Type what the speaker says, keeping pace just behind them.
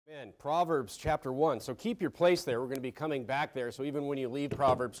Amen. Proverbs chapter 1. So keep your place there. We're going to be coming back there. So even when you leave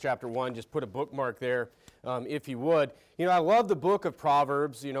Proverbs chapter 1, just put a bookmark there if you would. You know, I love the book of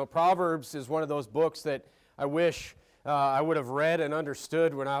Proverbs. You know, Proverbs is one of those books that I wish I would have read and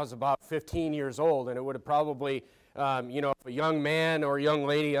understood when I was about 15 years old. And it would have probably, you know, if a young man or a young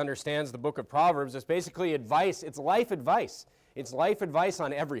lady understands the book of Proverbs, it's basically advice. It's life advice. It's life advice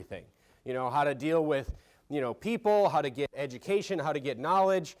on everything. You know, how to deal with people, how to get education, how to get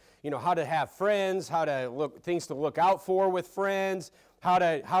knowledge, how to have friends, things to look out for with friends, how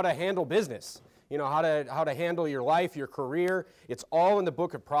to handle business, how to handle your life, your career. It's all in the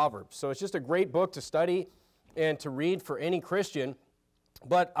book of Proverbs. So it's just a great book to study and to read for any Christian.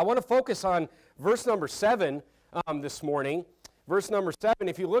 But I want to focus on verse number 7 this morning. Verse number 7,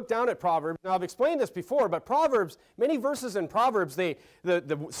 if you look down at Proverbs, now I've explained this before, but Proverbs, many verses in Proverbs, the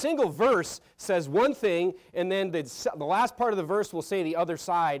single verse says one thing, and then the last part of the verse will say the other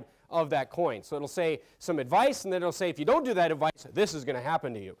side of that coin. So it'll say some advice, and then it'll say, if you don't do that advice, this is going to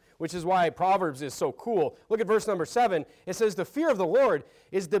happen to you, which is why Proverbs is so cool. Look at verse number 7. It says, the fear of the Lord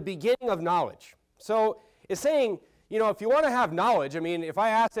is the beginning of knowledge. So it's saying, if you want to have knowledge, I mean, if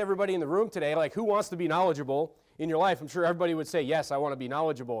I asked everybody in the room today, like, who wants to be knowledgeable in your life, I'm sure everybody would say, yes, I want to be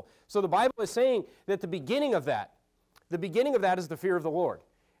knowledgeable. So the Bible is saying that the beginning of that is the fear of the Lord.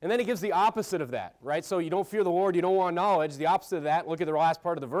 And then it gives the opposite of that, right? So you don't fear the Lord, you don't want knowledge. The opposite of that, look at the last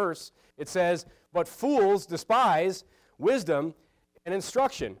part of the verse. It says, but fools despise wisdom and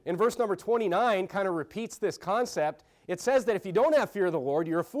instruction. And verse number 29 kind of repeats this concept. It says that if you don't have fear of the Lord,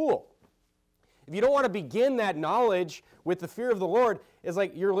 you're a fool. If you don't want to begin that knowledge with the fear of the Lord, it's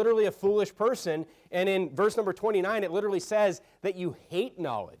like you're literally a foolish person. And in verse number 29, it literally says that you hate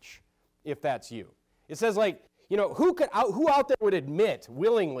knowledge, if that's you. It says, like, who out there would admit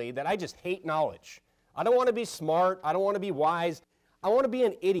willingly that I just hate knowledge? I don't want to be smart. I don't want to be wise. I want to be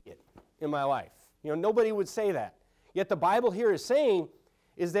an idiot in my life. Nobody would say that. Yet the Bible here is saying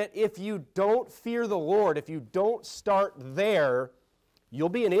is that if you don't fear the Lord, if you don't start there, you'll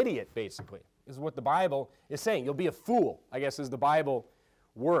be an idiot, basically, is what the Bible is saying. You'll be a fool, I guess, is the Bible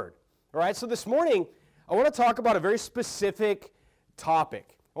word. All right, so this morning, I want to talk about a very specific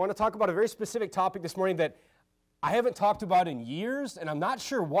topic. I want to talk about a very specific topic this morning that I haven't talked about in years, and I'm not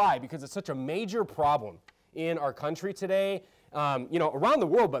sure why, because it's such a major problem in our country today, around the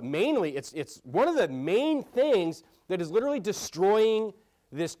world, but mainly it's one of the main things that is literally destroying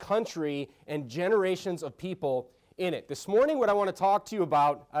this country and generations of people in it. This morning, what I want to talk to you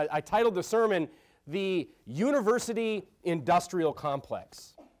about, I titled the sermon, The University Industrial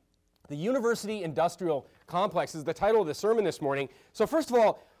Complex. The University Industrial Complex is the title of the sermon this morning. So first of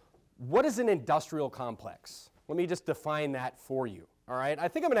all, what is an industrial complex? Let me just define that for you, all right? I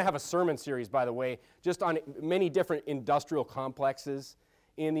think I'm going to have a sermon series, by the way, just on many different industrial complexes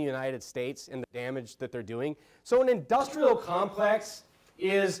in the United States and the damage that they're doing. So an industrial complex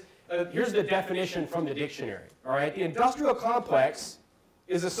is, here's the definition from the dictionary, all right? The industrial complex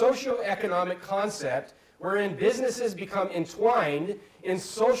is a socioeconomic concept wherein businesses become entwined in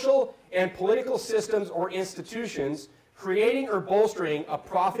social and political systems or institutions, creating or bolstering a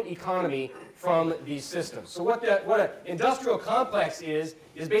profit economy from these systems. So what an industrial complex is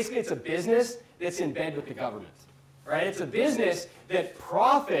basically it's a business that's in bed with the government, right? It's a business that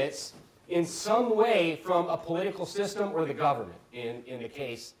profits in some way from a political system or the government, in the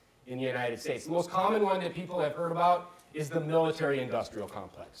case in the United States. The most common one that people have heard about is the military-industrial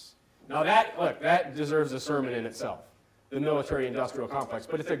complex. Now that deserves a sermon in itself, the military-industrial complex.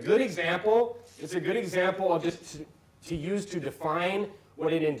 But it's a good example. It's a good example of just to use to define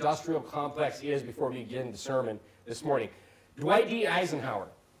what an industrial complex is before we begin the sermon this morning. Dwight D. Eisenhower,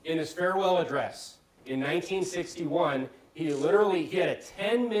 in his farewell address in 1961, he had a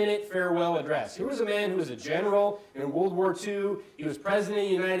 10-minute farewell address. Here was a man who was a general in World War II. He was president of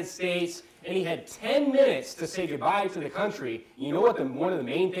the United States, and he had 10 minutes to say goodbye to the country. You know what one of the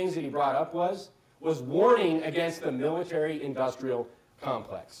main things that he brought up was warning against the military-industrial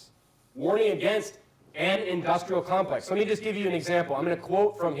complex. Warning against an industrial complex. Let me just give you an example. I'm going to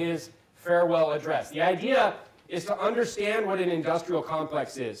quote from his farewell address. The idea is to understand what an industrial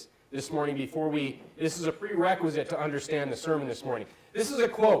complex is this morning this is a prerequisite to understand the sermon this morning. This is a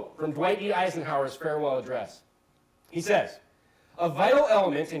quote from Dwight D. Eisenhower's farewell address. He says, "A vital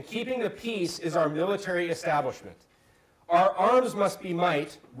element in keeping the peace is our military establishment. Our arms must be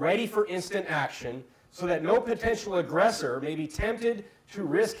might, ready for instant action, so that no potential aggressor may be tempted to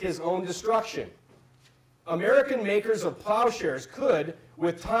risk his own destruction. American makers of plowshares could,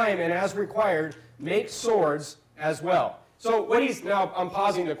 with time and as required, make swords as well." So what he's, now I'm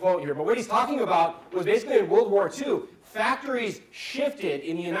pausing the quote here, but what he's talking about was basically in World War II, factories shifted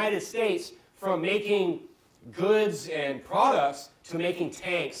in the United States from making goods and products to making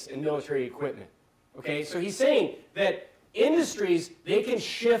tanks and military equipment. Okay, so he's saying that industries, they can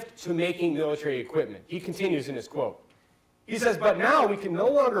shift to making military equipment. He continues in his quote. He says, but now we can no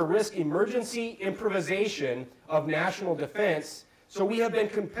longer risk emergency improvisation of national defense, so we have been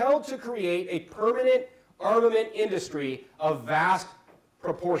compelled to create a permanent armament industry of vast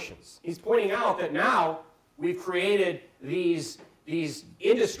proportions. He's pointing out that now we've created these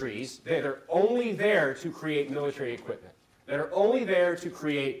industries that are only there to create military equipment, that are only there to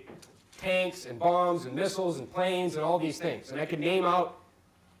create tanks and bombs and missiles and planes and all these things. And I could name out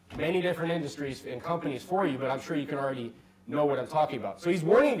many different industries and companies for you, but I'm sure you can already know what I'm talking about. So he's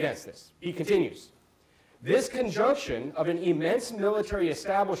warning against this. He continues. This conjunction of an immense military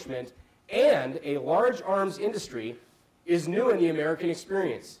establishment and a large arms industry is new in the American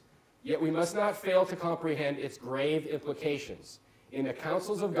experience, yet we must not fail to comprehend its grave implications. In the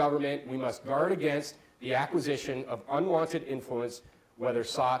councils of government, we must guard against the acquisition of unwanted influence, whether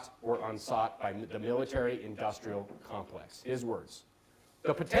sought or unsought by the military-industrial complex. His words.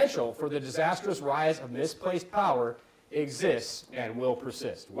 The potential for the disastrous rise of misplaced power exists and will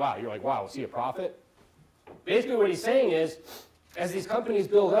persist. Wow, you're like, wow, is he a prophet? Basically what he's saying is, as these companies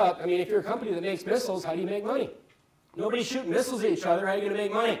build up, I mean, if you're a company that makes missiles, how do you make money? Nobody's shooting missiles at each other. How are you going to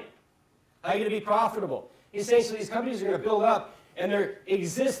make money? How are you going to be profitable? He's saying, so these companies are going to build up, and there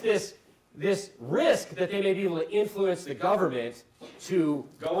exists this risk that they may be able to influence the government to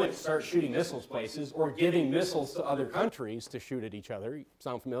go and start shooting missiles places or giving missiles to other countries to shoot at each other.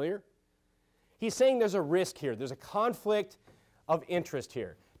 Sound familiar? He's saying there's a risk here. There's a conflict of interest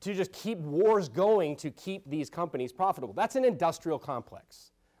here to just keep wars going to keep these companies profitable. That's an industrial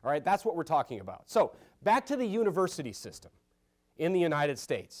complex. All right, that's what we're talking about. So back to the university system in the United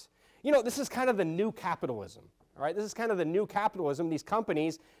States. You know, this is kind of the new capitalism. All right, this is kind of the new capitalism. These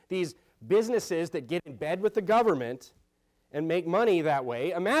companies, these businesses that get in bed with the government and make money that way.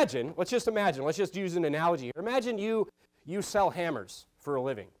 Imagine, let's just use an analogy here. Imagine you sell hammers for a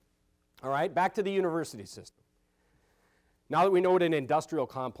living. All right, back to the university system. Now that we know what an industrial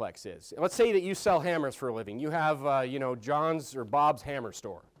complex is, let's say that you sell hammers for a living. You have, John's or Bob's hammer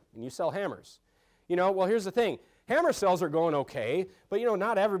store, and you sell hammers. Well, here's the thing. Hammer sales are going okay, but,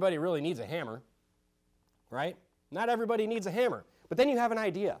 not everybody really needs a hammer, right? Not everybody needs a hammer. But then you have an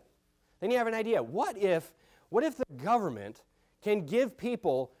idea. What if the government can give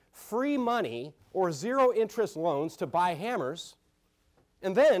people free money or zero interest loans to buy hammers,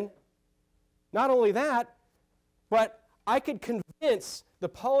 and then, not only that, but I could convince the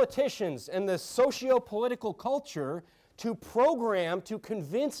politicians and the socio-political culture to program to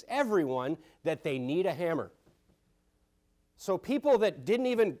convince everyone that they need a hammer. So people that didn't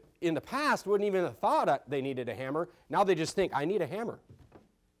even, in the past, wouldn't even have thought they needed a hammer, now they just think, I need a hammer.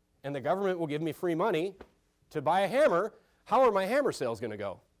 And the government will give me free money to buy a hammer. How are my hammer sales going to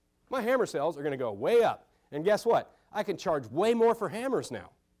go? My hammer sales are going to go way up. And guess what? I can charge way more for hammers now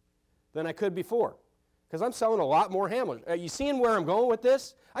than I could before, because I'm selling a lot more hammers. Are you seeing where I'm going with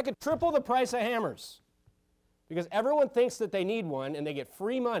this? I could triple the price of hammers because everyone thinks that they need one and they get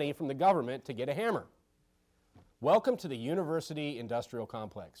free money from the government to get a hammer. Welcome to the university industrial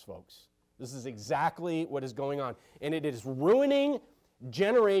complex, folks. This is exactly what is going on, and it is ruining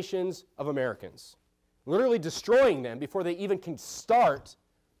generations of Americans, literally destroying them before they even can start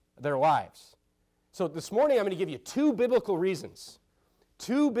their lives. So this morning I'm going to give you two biblical reasons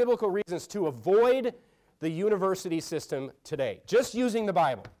to avoid the university system today, just using the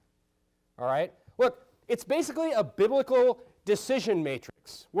Bible. All right? Look, it's basically a biblical decision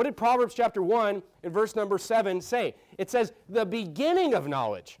matrix. What did Proverbs chapter 1 and verse number 7 say? It says the beginning of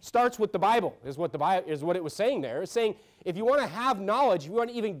knowledge starts with the Bible, is what it was saying there. It's saying if you want to have knowledge, if you want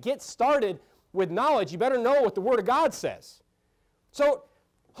to even get started with knowledge, you better know what the Word of God says. So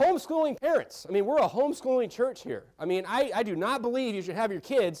homeschooling parents, we're a homeschooling church here. I do not believe you should have your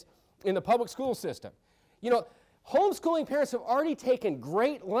kids in the public school system. Homeschooling parents have already taken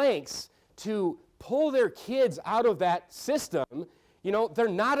great lengths to pull their kids out of that system. They're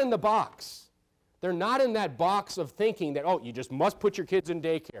not in the box. They're not in that box of thinking that, you just must put your kids in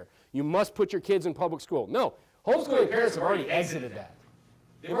daycare. You must put your kids in public school. No, homeschooling parents have already exited that.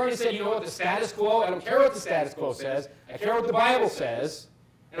 They've already said, what, the status quo? I don't care what the status quo says. I care what the Bible says,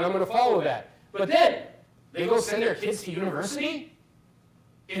 and I'm going to follow that. But then, they go send their kids to university?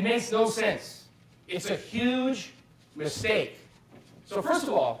 It makes no sense. It's a huge mistake. So first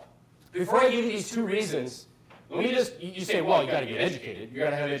of all, before I give you these two reasons, let me you say, well, you got to get educated. You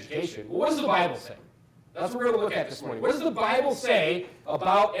got to have education. Well, what does the Bible say? That's what we're going to look at this morning. What does the Bible say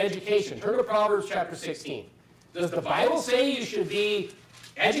about education? Turn to Proverbs chapter 16. Does the Bible say you should be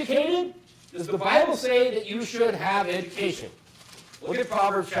educated? Does the Bible say that you should have education? Look at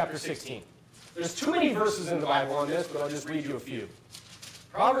Proverbs chapter 16. There's too many verses in the Bible on this, but I'll just read you a few.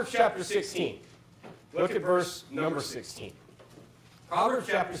 Proverbs chapter 16. Look at verse number 16. Proverbs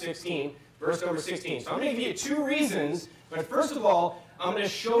chapter 16, verse number 16. So I'm going to give you two reasons, but first of all, I'm going to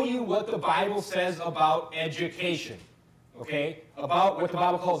show you what the Bible says about education, okay? About what the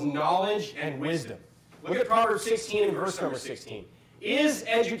Bible calls knowledge and wisdom. Look at Proverbs 16 and verse number 16. Is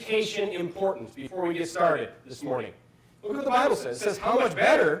education important before we get started this morning? Look what the Bible says. It says, how much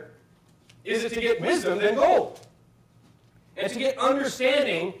better is it to get wisdom than gold? And to get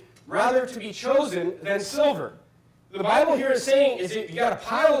understanding rather to be chosen than silver. The Bible here is saying is that you got a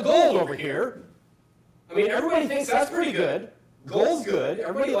pile of gold over here. I mean, everybody thinks that's pretty good. Gold's good.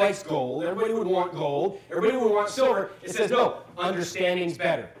 Everybody likes gold. Everybody would want gold. Everybody would want silver. It says, no, understanding's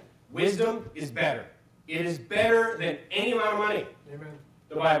better. Wisdom is better. It is better than any amount of money. Amen.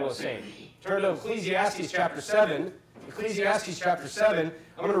 The Bible is saying. Turn to Ecclesiastes chapter 7. Ecclesiastes chapter 7.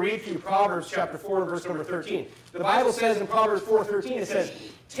 I'm going to read through Proverbs chapter 4 and verse number 13. The Bible says in Proverbs 4:13, it says,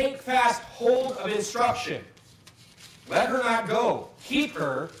 take fast hold of instruction. Let her not go. Keep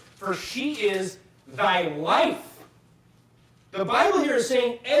her, for she is thy life. The Bible here is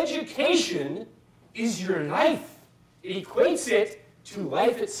saying education is your life. It equates it to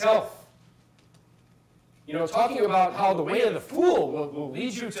life itself. You know, talking about how the way of the fool will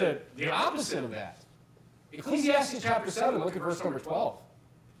lead you to the opposite of that. Ecclesiastes chapter 7, look at verse number 12.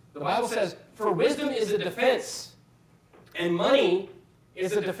 The Bible says, for wisdom is a defense, and money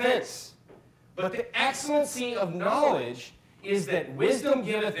is a defense. But the excellency of knowledge is that wisdom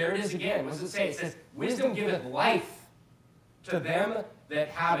giveth, there it is again, what does it say? It says, wisdom giveth life to them that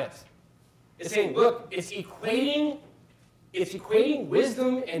have it. It's saying, look, it's equating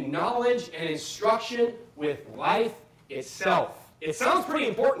wisdom and knowledge and instruction with life itself. It sounds pretty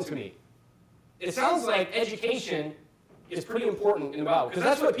important to me. It sounds like education is pretty important in the Bible, because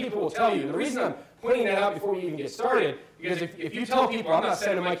that's what people will tell you. The reason I'm pointing that out before we even get started, because if you tell people, I'm not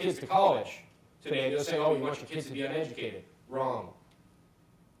sending my kids to college today, they'll say, oh, you want your kids to be uneducated. Wrong.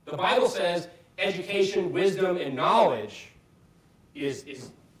 The Bible says education, wisdom, and knowledge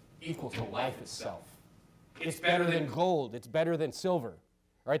is equal to life itself. It's better than gold. It's better than silver.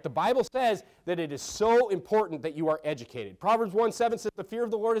 All right? The Bible says that it is so important that you are educated. Proverbs 1:7 says the fear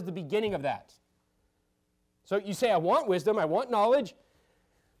of the Lord is the beginning of that. So you say, I want wisdom, I want knowledge.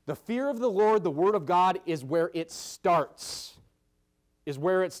 The fear of the Lord, the Word of God, is where it starts. Is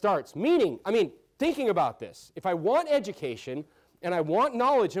where it starts. Meaning, thinking about this, if I want education and I want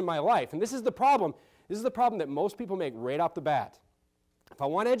knowledge in my life, and this is the problem that most people make right off the bat. If I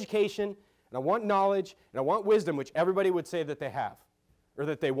want education, and I want knowledge, and I want wisdom, which everybody would say that they have, or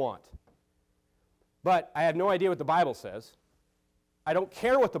that they want, but I have no idea what the Bible says, I don't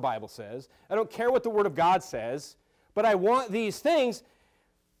care what the Bible says, I don't care what the Word of God says, but I want these things,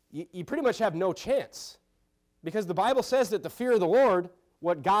 you pretty much have no chance. Because the Bible says that the fear of the Lord,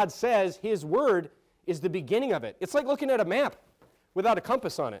 what God says, His Word, is the beginning of it. It's like looking at a map without a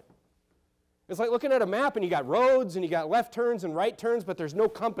compass on it. It's like looking at a map and you got roads and you got left turns and right turns, but there's no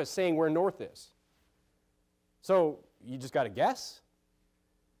compass saying where north is. So you just got to guess.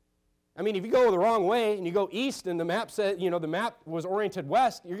 If you go the wrong way and you go east and the map says, the map was oriented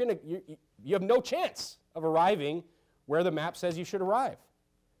west, you have no chance of arriving where the map says you should arrive.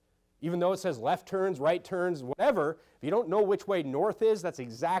 Even though it says left turns, right turns, whatever, if you don't know which way north is, that's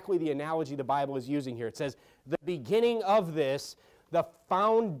exactly the analogy the Bible is using here. It says the beginning of this, the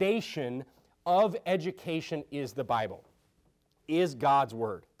foundation of education is the Bible, is God's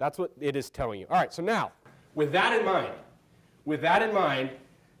Word. That's what it is telling you. All right, so now, with that in mind,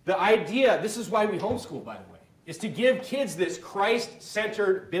 the idea, this is why we homeschool, by the way, is to give kids this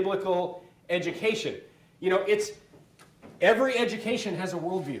Christ-centered biblical education. Every education has a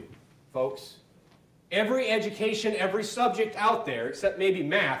worldview, folks. Every education, every subject out there, except maybe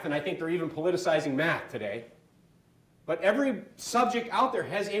math, and I think they're even politicizing math today, but every subject out there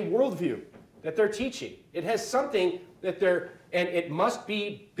has a worldview that they're teaching. It has something that and it must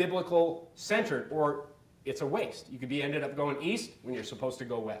be biblical centered or it's a waste. You could be ended up going east when you're supposed to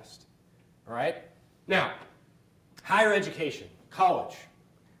go west. All right? Now, higher education, college,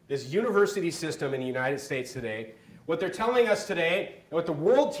 this university system in the United States today, what they're telling us today, and what the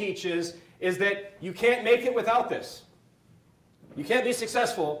world teaches, is that you can't make it without this. You can't be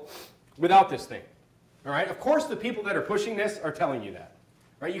successful without this thing. All right? Of course, the people that are pushing this are telling you that.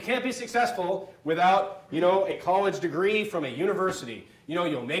 Right? You can't be successful without, a college degree from a university.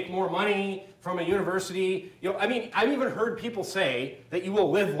 You'll make more money from a university. I've even heard people say that you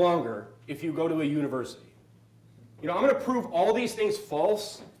will live longer if you go to a university. I'm going to prove all these things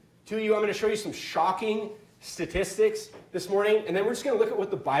false to you. I'm going to show you some shocking statistics this morning, and then we're just going to look at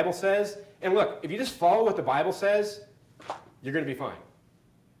what the Bible says. And look, if you just follow what the Bible says, you're going to be fine.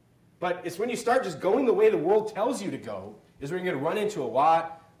 But it's when you start just going the way the world tells you to go is when you're going to run into a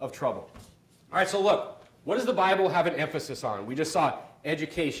lot of trouble. All right, so look, what does the Bible have an emphasis on? We just saw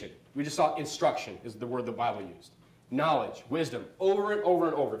education. We just saw instruction is the word the Bible used. Knowledge, wisdom, over and over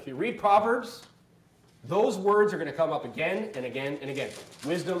and over. If you read Proverbs, those words are going to come up again and again and again.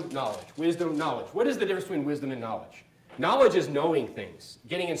 Wisdom, knowledge, wisdom, knowledge. What is the difference between wisdom and knowledge? Knowledge is knowing things,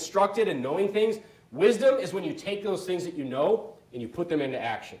 getting instructed and knowing things. Wisdom is when you take those things that you know and you put them into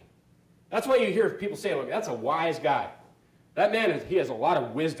action. That's why you hear people say, look, that's a wise guy. That man, he has a lot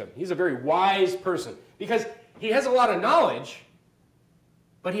of wisdom. He's a very wise person because he has a lot of knowledge,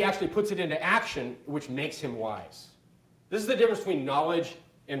 but he actually puts it into action, which makes him wise. This is the difference between knowledge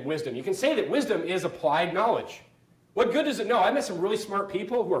and wisdom. You can say that wisdom is applied knowledge. What good does it know? I met some really smart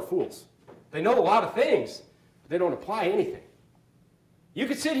people who are fools. They know a lot of things, but they don't apply anything. You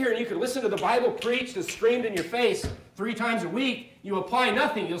could sit here and you could listen to the Bible preached and screamed in your face 3 times a week. You apply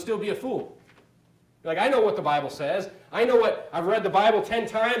nothing, you'll still be a fool. You're like, I know what the Bible says. I've read the Bible 10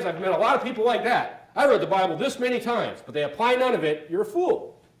 times. I've met a lot of people like that. I read the Bible this many times, but they apply none of it. You're a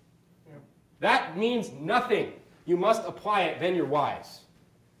fool. Yeah. That means nothing. You must apply it, then you're wise.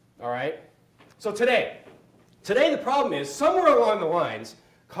 All right? So today the problem is, somewhere along the lines,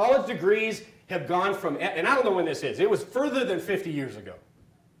 college degrees have gone from, and I don't know when this is, it was further than 50 years ago,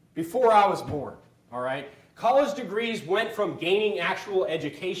 before I was born, all right? College degrees went from gaining actual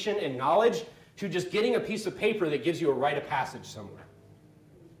education and knowledge to just getting a piece of paper that gives you a rite of passage somewhere.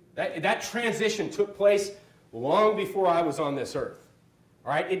 That transition took place long before I was on this earth,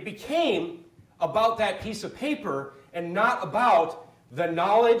 all right? It became about that piece of paper and not about the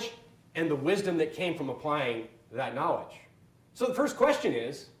knowledge and the wisdom that came from applying that knowledge. So the first question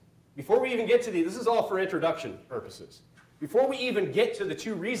is, before we even get to this is all for introduction purposes. Before we even get to the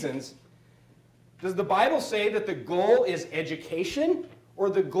 2 reasons, does the Bible say that the goal is education or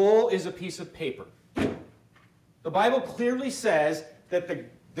the goal is a piece of paper? The Bible clearly says that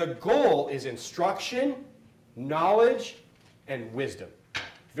the goal is instruction, knowledge, and wisdom,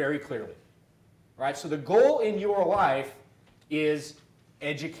 very clearly. All right, so the goal in your life is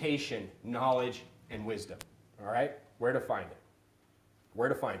education, knowledge, and wisdom. All right, where to find it? Where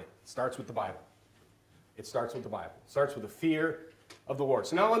to find it? It starts with the Bible. It starts with the Bible. It starts with the fear of the Lord.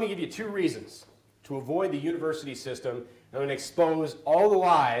 So now let me give you 2 reasons to avoid the university system. I'm going to expose all the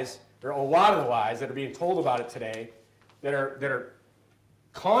lies, or a lot of the lies that are being told about it today that are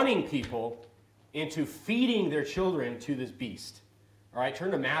conning people into feeding their children to this beast. All right,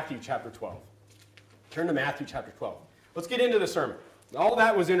 turn to Matthew chapter 12. Turn to Matthew chapter 12. Let's get into the sermon. All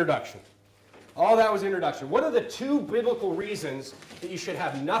that was introduction. All that was introduction. What are the 2 biblical reasons that you should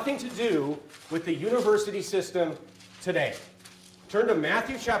have nothing to do with the university system today? Turn to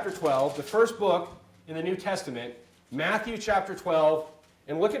Matthew chapter 12, the first book in the New Testament, Matthew chapter 12,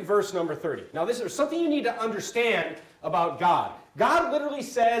 and look at verse number 30. Now, there's something you need to understand about God. God literally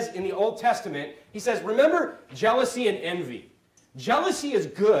says in the Old Testament, he says, remember jealousy and envy. Jealousy is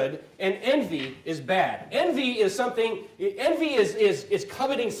good, and envy is bad. Envy is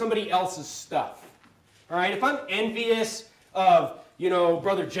coveting somebody else's stuff. All right, if I'm envious of,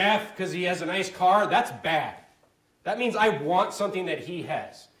 Brother Jeff because he has a nice car, that's bad. That means I want something that he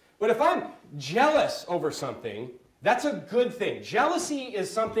has. But if I'm jealous over something, that's a good thing. Jealousy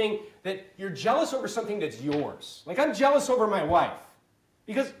is something that you're jealous over something that's yours. Like I'm jealous over my wife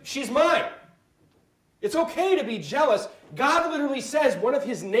because she's mine. It's okay to be jealous. God literally says one of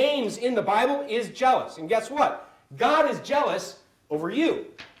his names in the Bible is jealous. And guess what? God is jealous over you.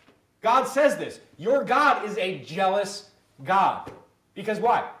 God says this. Your God is a jealous God. Because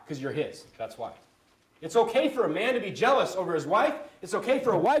why? Because you're his. That's why. It's okay for a man to be jealous over his wife. It's okay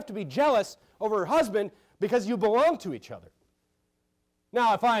for a wife to be jealous over her husband because you belong to each other.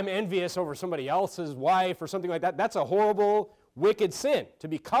 Now, if I'm envious over somebody else's wife or something like that, that's a horrible, wicked sin. To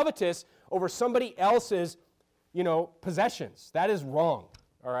be covetous over somebody else's, possessions. That is wrong,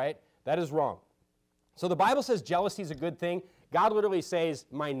 all right? That is wrong. So the Bible says jealousy is a good thing. God literally says,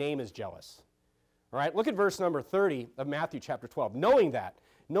 my name is jealous. All right, look at verse number 30 of Matthew chapter 12. Knowing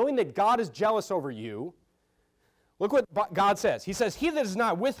that God is jealous over you, look what God says. He says, he that is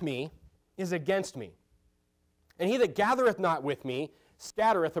not with me is against me. And he that gathereth not with me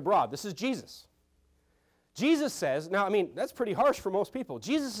scattereth abroad. This is Jesus. Jesus says, now, I mean, that's pretty harsh for most people.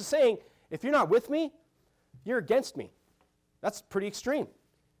 Jesus is saying, if you're not with me, you're against me. That's pretty extreme,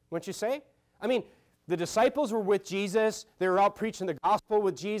 wouldn't you say? I mean, the disciples were with Jesus. They were out preaching the gospel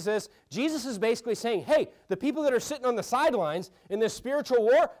with Jesus. Jesus is basically saying, hey, the people that are sitting on the sidelines in this spiritual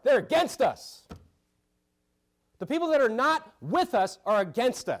war, they're against us. The people that are not with us are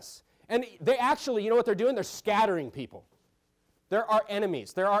against us. And they actually, you know what they're doing? They're scattering people. They're our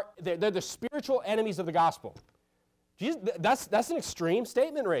enemies. They're the spiritual enemies of the gospel. Jesus, that's an extreme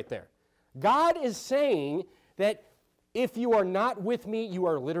statement right there. God is saying that if you are not with me, you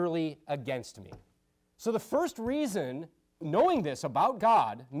are literally against me. So the first reason, knowing this about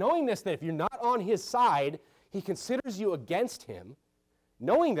God, knowing this, that if you're not on his side, he considers you against him,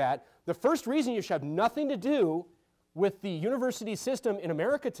 knowing that, the first reason you should have nothing to do with the university system in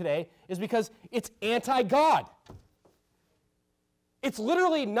America today is because it's anti-God. It's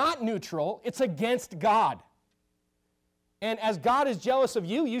literally not neutral, it's against God. And as God is jealous of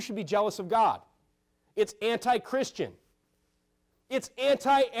you, you should be jealous of God. It's anti-Christian. It's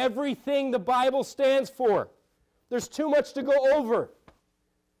anti-everything the Bible stands for. There's too much to go over.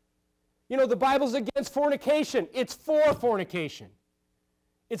 You know, the Bible's against fornication. It's for fornication.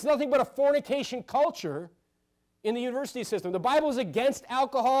 It's nothing but a fornication culture in the university system. The Bible is against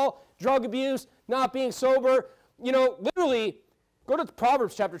alcohol, drug abuse, not being sober. You know, literally, go to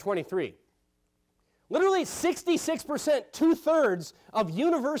Proverbs chapter 23. Literally 66%, two-thirds of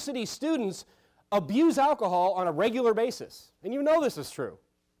university students abuse alcohol on a regular basis. And you know this is true.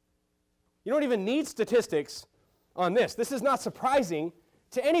 You don't even need statistics on this. This is not surprising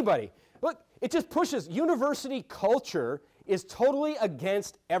to anybody. Look, it just pushes. University culture is totally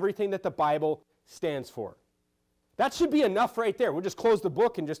against everything that the Bible stands for. That should be enough right there. We'll just close the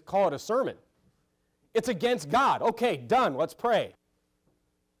book and just call it a sermon. It's against God. Okay, done. Let's pray.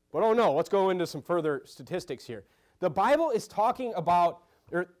 But oh no, let's go into some further statistics here. The Bible is talking about,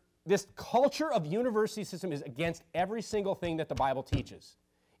 this culture of university system is against every single thing that the Bible teaches.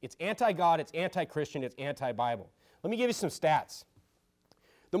 It's anti-God, it's anti-Christian, it's anti-Bible. Let me give you some stats.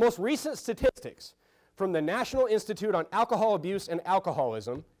 The most recent statistics from the National Institute on Alcohol Abuse and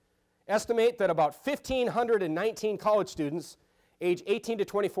Alcoholism estimate that about 1,519 college students age 18 to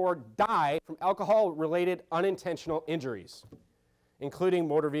 24 die from alcohol-related unintentional injuries, including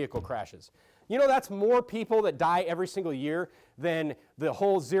motor vehicle crashes. You know, that's more people that die every single year than the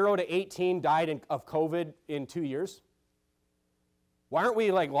whole 0 to 18 died of COVID in 2 years. Why aren't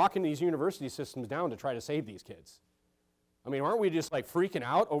we like locking these university systems down to try to save these kids? I mean, aren't we just like freaking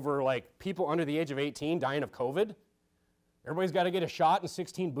out over like people under the age of 18 dying of COVID? Everybody's got to get a shot and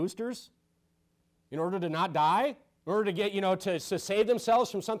 16 boosters in order to not die, in order to get, you know, to save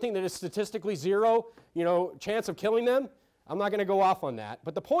themselves from something that is statistically zero, you know, chance of killing them. I'm not going to go off on that.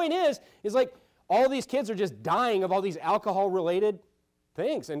 But the point is like all these kids are just dying of all these alcohol-related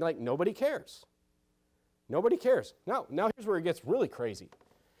things, and like nobody cares. Nobody cares. Now here's where it gets really crazy.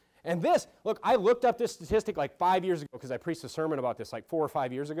 And this, look, I looked up this statistic like 5 years ago because I preached a sermon about this like 4 or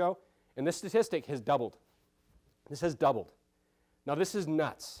 5 years ago, and this statistic has doubled. This has doubled. Now this is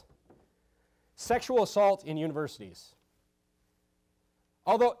nuts. Sexual assault in universities.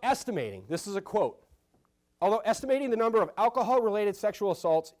 Although estimating, this is a quote, although estimating the number of alcohol-related sexual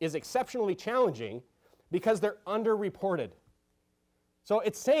assaults is exceptionally challenging because they're underreported. So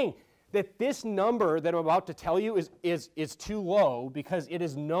it's saying that this number that I'm about to tell you is too low because it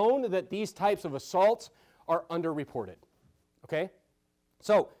is known that these types of assaults are underreported. Okay?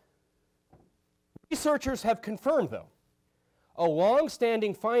 So researchers have confirmed, though, a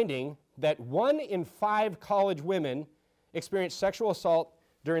long-standing finding that 1 in 5 college women experience sexual assault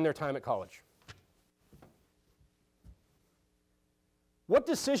during their time at college. What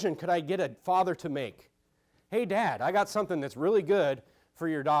decision could I get a father to make? Hey, Dad, I got something that's really good for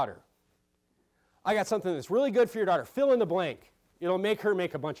your daughter. I got something that's really good for your daughter. Fill in the blank. It'll make her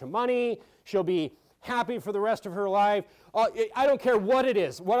make a bunch of money. She'll be happy for the rest of her life. I don't care what it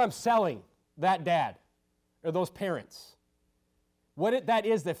is, what I'm selling, that dad or those parents. What that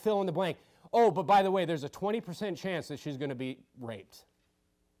is that fill in the blank. Oh, but by the way, there's a 20% chance that she's going to be raped.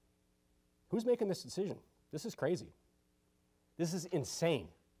 Who's making this decision? This is crazy. This is insane.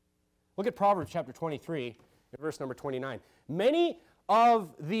 Look at Proverbs chapter 23, verse number 29. Many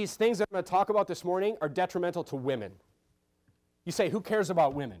of these things that I'm going to talk about this morning are detrimental to women. You say, who cares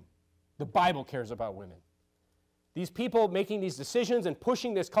about women? The Bible cares about women. These people making these decisions and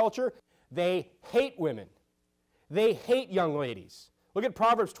pushing this culture, they hate women. They hate young ladies. Look at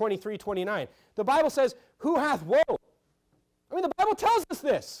Proverbs 23, 29. The Bible says, who hath woe? I mean, the Bible tells us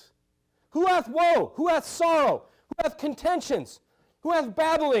this. Who hath woe? Who hath sorrow? Who hath contentions? Who hath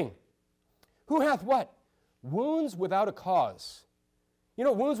babbling? Who hath what? Wounds without a cause. You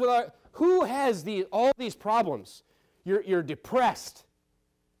know, wounds without, who has all these problems? You're depressed.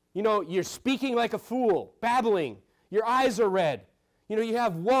 You know, you're speaking like a fool, babbling. Your eyes are red. You know, you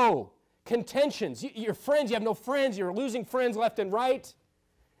have woe, contentions. Your friends, you have no friends. You're losing friends left and right.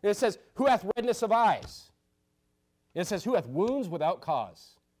 And it says, who hath redness of eyes? And it says, who hath wounds without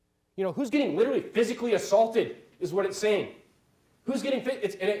cause? You know, who's getting literally physically assaulted is what it's saying. Who's getting,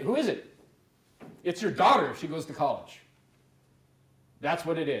 who is it? It's your daughter if she goes to college. That's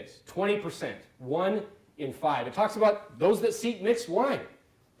what it is. 20%, 1 in 5. It talks about those that seek mixed wine.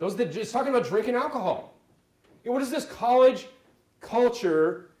 It's talking about drinking alcohol. And what is this college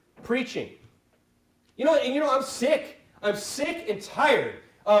culture preaching? You know, I'm sick. I'm sick and tired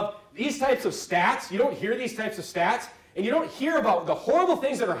of these types of stats. You don't hear these types of stats, and you don't hear about the horrible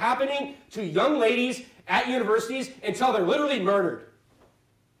things that are happening to young ladies at universities until they're literally murdered.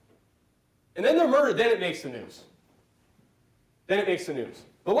 And then they're murdered, then it makes the news. Then it makes the news.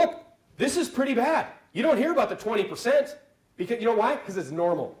 But look, this is pretty bad. You don't hear about the 20%. Because, you know why? Because it's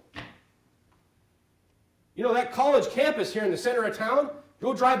normal. You know, that college campus here in the center of town,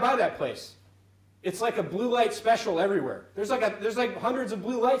 go drive by that place. It's like a blue light special everywhere. There's like hundreds of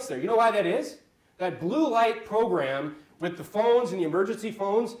blue lights there. You know why that is? That blue light program with the phones and the emergency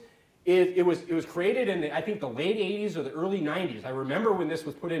phones, it was created in, I think, the late 80s or the early 90s. I remember when this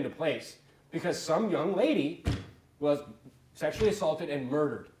was put into place because some young lady was sexually assaulted and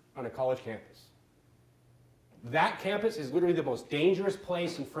murdered on a college campus. That campus is literally the most dangerous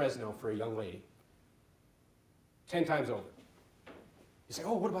place in Fresno for a young lady. 10 times over. You say,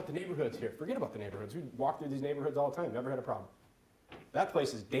 oh, what about the neighborhoods here? Forget about the neighborhoods. We walk through these neighborhoods all the time. Never had a problem. That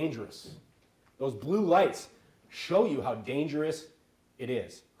place is dangerous. Those blue lights show you how dangerous it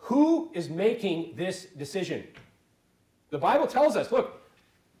is. Who is making this decision? The Bible tells us, look,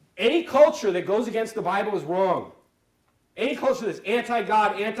 any culture that goes against the Bible is wrong. Any culture that's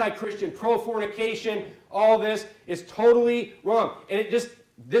anti-God, anti-Christian, pro-fornication, all this is totally wrong. And it just,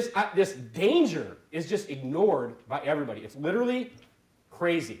 this danger is just ignored by everybody. It's literally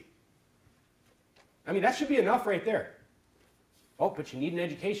crazy. I mean, that should be enough right there. Oh, but you need an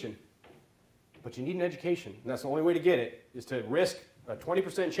education. But you need an education. And that's the only way to get it, is to risk a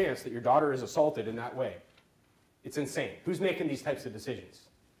 20% chance that your daughter is assaulted in that way. It's insane. Who's making these types of decisions?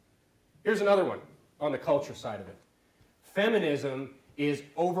 Here's another one on the culture side of it. Feminism is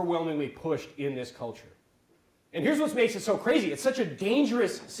overwhelmingly pushed in this culture. And here's what makes it so crazy. It's such a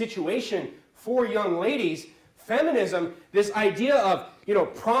dangerous situation for young ladies. Feminism, this idea of,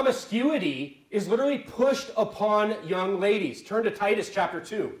 promiscuity is literally pushed upon young ladies. Turn to Titus chapter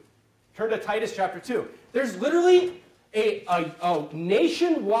 2. Turn to Titus chapter 2. There's literally a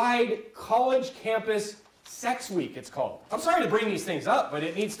nationwide college campus sex week, it's called. I'm sorry to bring these things up, but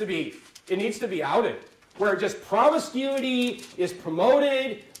it needs to be outed. Where just promiscuity is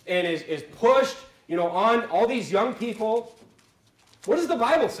promoted and is pushed, on all these young people. What does the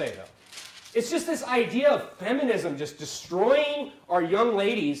Bible say, though? It's just this idea of feminism just destroying our young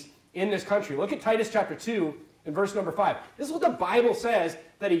ladies in this country. Look at Titus chapter 2 and verse number 5. This is what the Bible says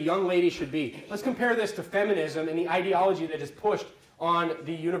that a young lady should be. Let's compare this to feminism and the ideology that is pushed on at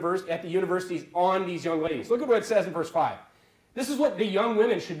the universities on these young ladies. Look at what it says in verse 5. This is what the young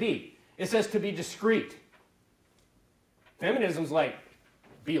women should be. It says to be discreet. Feminism's like,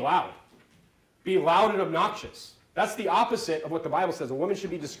 be loud. Be loud and obnoxious. That's the opposite of what the Bible says. A woman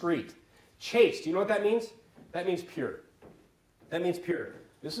should be discreet. Chaste. You know what that means? That means pure. That means pure.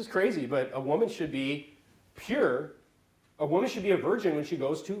 This is crazy, but a woman should be pure. A woman should be a virgin when she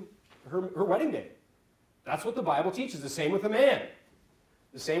goes to her wedding day. That's what the Bible teaches. The same with a man.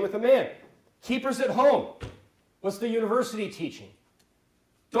 The same with a man. Keepers at home. What's the university teaching?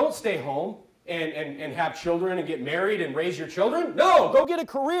 Don't stay home and have children and get married and raise your children. No, go get a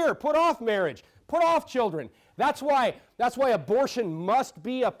career. Put off marriage. Put off children. That's why abortion must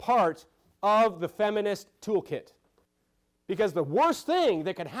be a part of the feminist toolkit. Because the worst thing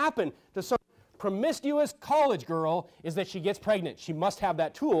that could happen to some promiscuous college girl is that she gets pregnant. She must have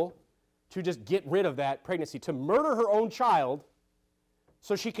that tool to just get rid of that pregnancy, to murder her own child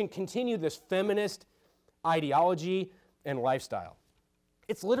so she can continue this feminist ideology and lifestyle.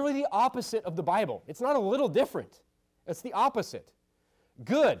 It's literally the opposite of the Bible. It's not a little different. It's the opposite.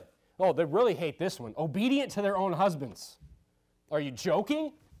 Good. Oh, they really hate this one. Obedient to their own husbands. Are you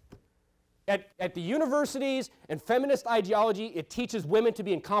joking? At the universities and feminist ideology, it teaches women to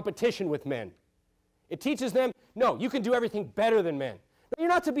be in competition with men. It teaches them, no, you can do everything better than men. No, you're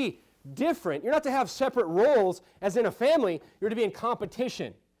not to be different. You're not to have separate roles as in a family. You're to be in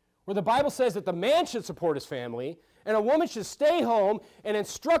competition. Where the Bible says that the man should support his family And a woman should stay home and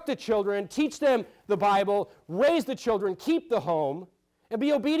instruct the children, teach them the Bible, raise the children, keep the home, and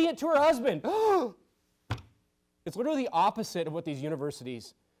be obedient to her husband. It's literally the opposite of what these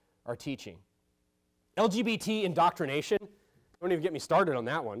universities are teaching. LGBT indoctrination, don't even get me started on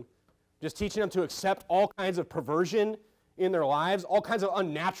that one. Just teaching them to accept all kinds of perversion in their lives, all kinds of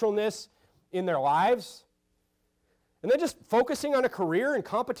unnaturalness in their lives. And then just focusing on a career and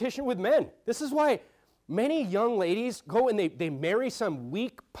competition with men. This is why many young ladies go and they marry some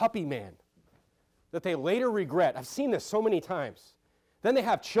weak puppy man that they later regret. I've seen this so many times. Then they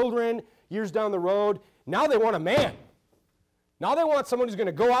have children years down the road. Now they want a man. Now they want someone who's going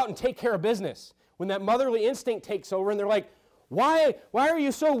to go out and take care of business. When that motherly instinct takes over and they're like, why are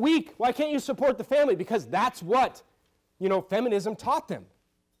you so weak? Why can't you support the family? Because that's what, feminism taught them.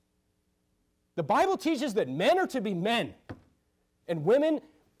 The Bible teaches that men are to be men and women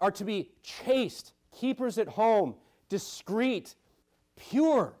are to be chaste, keepers at home, discreet,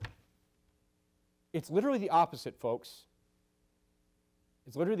 pure. It's literally the opposite, folks.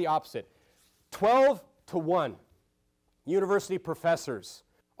 It's literally the opposite. 12-1. University professors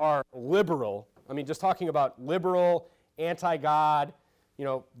are liberal. I mean, just talking about liberal, anti-God,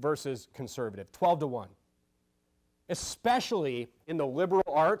 versus conservative. 12-1. Especially in the liberal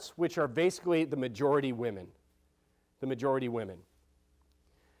arts, which are basically the majority women. The majority women.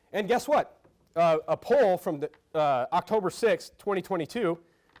 And guess what? A poll from October 6, 2022,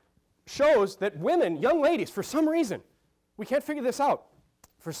 shows that women, young ladies, for some reason, we can't figure this out.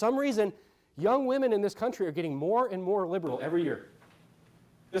 For some reason, young women in this country are getting more and more liberal every year.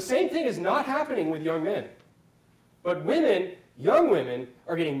 The same thing is not happening with young men. But women, young women,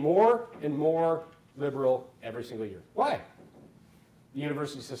 are getting more and more liberal every single year. Why? The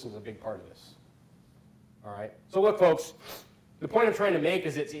university system is a big part of this. All right? So look, folks, the point I'm trying to make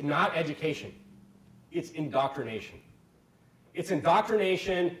is it's not education. It's indoctrination. It's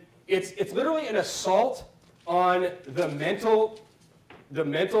indoctrination. It's literally an assault on the mental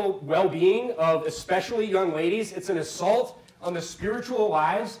well-being of especially young ladies. It's an assault on the spiritual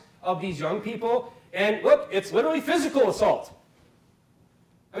lives of these young people. And look, it's literally physical assault.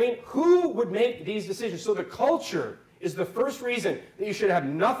 I mean, who would make these decisions? So the culture is the first reason that you should have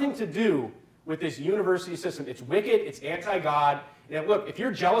nothing to do with this university system. It's wicked, it's anti-God. And look, if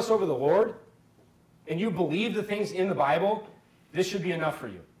you're jealous over the Lord and you believe the things in the Bible, this should be enough for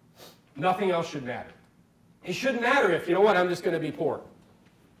you. Nothing else should matter. It shouldn't matter if, I'm just going to be poor.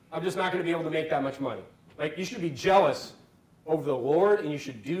 I'm just not going to be able to make that much money. Like, you should be jealous over the Lord, and you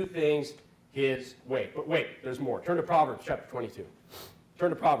should do things His way. But wait, there's more. Turn to Proverbs chapter 22. Turn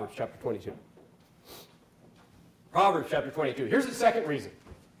to Proverbs chapter 22. Proverbs chapter 22. Here's the second reason.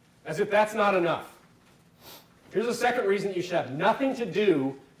 As if that's not enough. Here's the second reason that you should have nothing to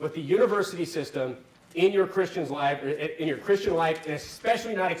do with the university system in your Christian life, and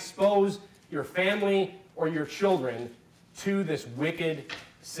especially not expose your family or your children to this wicked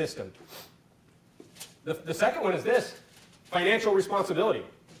system. The second one is this: financial responsibility.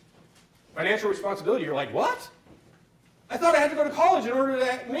 Financial responsibility. You're like, what? I thought I had to go to college in order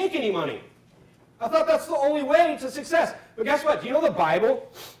to make any money. I thought that's the only way to success. But guess what? Do you know the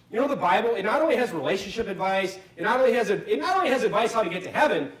Bible? The Bible, it not only has relationship advice, it not only has advice how to get to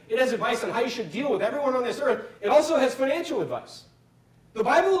heaven, it has advice on how you should deal with everyone on this earth. It also has financial advice. The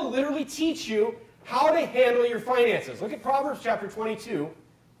Bible will literally teach you how to handle your finances. Look at Proverbs chapter 22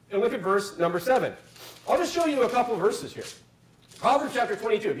 and look at verse number 7. I'll just show you a couple of verses here. Proverbs chapter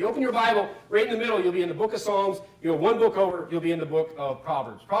 22. If you open your Bible, right in the middle, you'll be in the book of Psalms. You go one book over, you'll be in the book of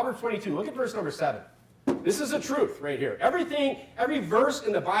Proverbs. Proverbs 22. Look at verse number 7. This is the truth right here. Every verse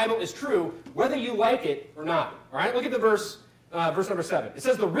in the Bible is true, whether you like it or not. All right? Look at the verse number 7. It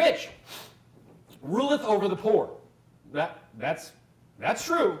says, "The rich ruleth over the poor." That's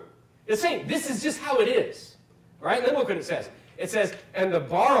true. It's saying this is just how it is. All right? And then look what it says. It says, "And the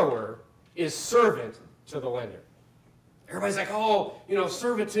borrower is servant to the lender." Everybody's like,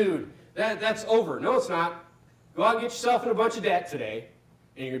 servitude, that's over. No, it's not. Go out and get yourself in a bunch of debt today,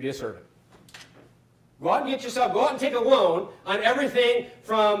 and you're going to be a servant. Go out and take a loan on everything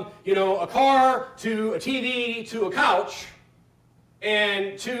from, a car to a TV to a couch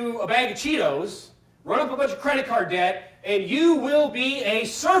and to a bag of Cheetos, run up a bunch of credit card debt, and you will be a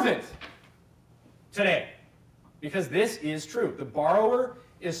servant today. Because this is true. The borrower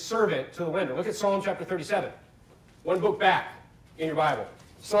is servant to the lender. Look at Psalm chapter 37. One book back in your Bible.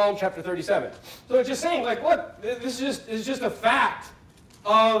 Psalm chapter 37. So it's just saying, look, this is just a fact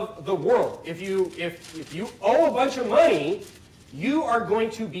of the world. If you owe a bunch of money, you are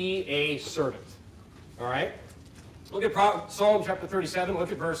going to be a servant. All right? Look at Psalm chapter 37.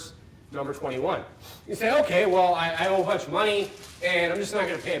 Look at verse number 21. You say, okay, well, I owe a bunch of money, and I'm just not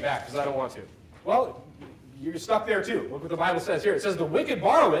going to pay it back because I don't want to. Well, you're stuck there too. Look what the Bible says here. It says, the wicked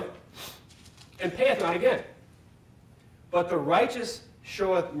borroweth and payeth not again. But the righteous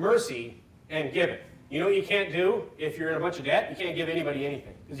showeth mercy and giveth. You know what you can't do if you're in a bunch of debt? You can't give anybody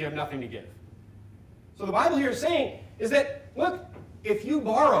anything because you have nothing to give. So the Bible here is saying is that, look, if you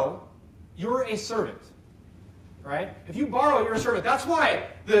borrow, you're a servant. Right? If you borrow, you're a servant. That's why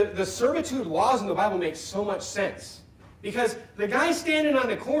the servitude laws in the Bible make so much sense. Because the guy standing on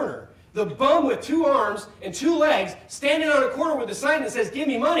the corner, the bum with 2 arms and 2 legs, standing on a corner with a sign that says, give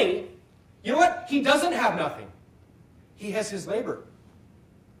me money, you know what? He doesn't have nothing. He has his labor.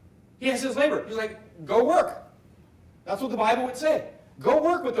 He has his labor. He's like, go work. That's what the Bible would say. Go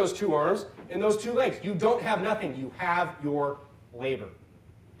work with those 2 arms and those 2 legs. You don't have nothing. You have your labor.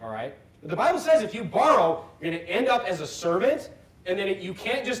 All right? But the Bible says if you borrow, you're going to end up as a servant, and then you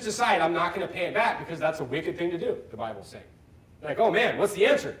can't just decide, I'm not going to pay it back, because that's a wicked thing to do, the Bible's saying. Like, oh man, what's the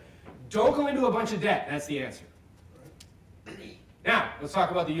answer? Don't go into a bunch of debt. That's the answer. Now, let's talk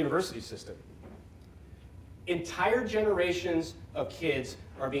about the university system. Entire generations of kids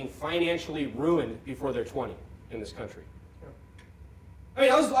are being financially ruined before they're 20 in this country. I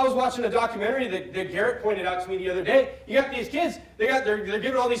mean, I was watching a documentary that Garrett pointed out to me the other day. You got these kids, they're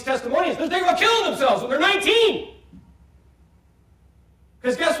giving all these testimonies. They're thinking about killing themselves when they're 19.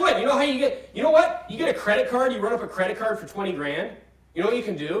 Because guess what? You know how you know what? You get a credit card, you run up a credit card for 20 grand. You know what you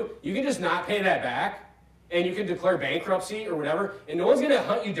can do? You can just not pay that back, and you can declare bankruptcy or whatever, and no one's going to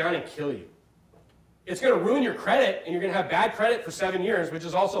hunt you down and kill you. It's going to ruin your credit, and you're going to have bad credit for 7 years, which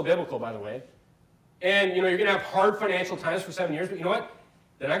is also biblical, by the way. And you're going to have hard financial times for 7 years, but you know what?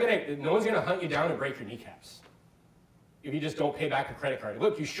 No one's going to hunt you down and break your kneecaps if you just don't pay back a credit card.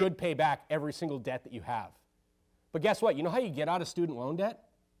 Look, you should pay back every single debt that you have. But guess what? You know how you get out of student loan debt?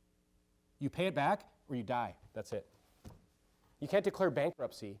 You pay it back or you die. That's it. You can't declare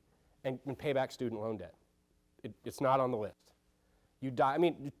bankruptcy and pay back student loan debt. It's not on the list. You die. I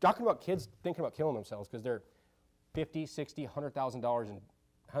mean, you're talking about kids thinking about killing themselves because they're $50,000, $60,000,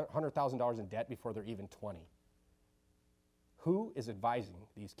 $100,000 in debt before they're even 20. Who is advising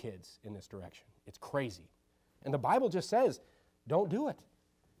these kids in this direction? It's crazy. And the Bible just says, don't do it.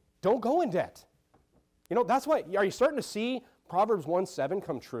 Don't go in debt. You know, that's why, are you starting to see Proverbs 1:7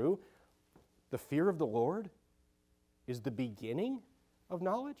 come true? The fear of the Lord is the beginning of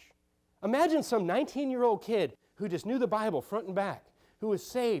knowledge. Imagine some 19-year-old kid who just knew the Bible front and back, who was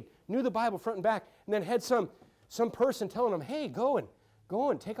saved, knew the Bible front and back, and then had some person telling him, hey, go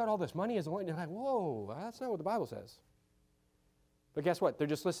and take out all this money as a loan. And they're like, whoa, that's not what the Bible says. But guess what? They're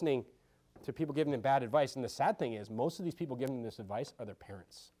just listening to people giving them bad advice. And the sad thing is, most of these people giving them this advice are their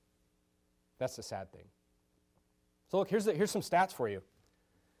parents. That's the sad thing. So look, here's some stats for you.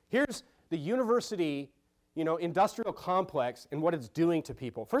 Here's the university, industrial complex and what it's doing to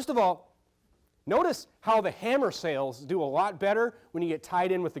people. First of all, notice how the hammer sales do a lot better when you get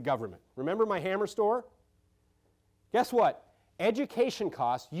tied in with the government. Remember my hammer store? Guess what? Education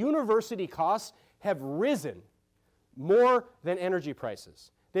costs, university costs have risen more than energy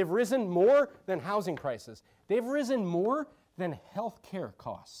prices. They've risen more than housing prices. They've risen more than health care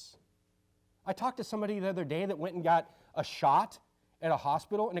costs. I talked to somebody the other day that went and got a shot at a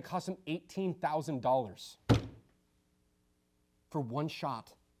hospital, and it cost them $18,000 for one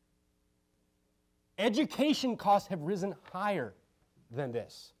shot. Education costs have risen higher than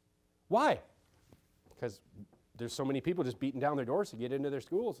this. Why? Because there's so many people just beating down their doors to get into their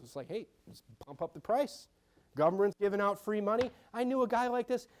schools. It's like, hey, let's bump up the price. Government's giving out free money. I knew a guy like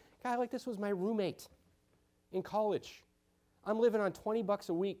this. A guy like this was my roommate in college. I'm living on $20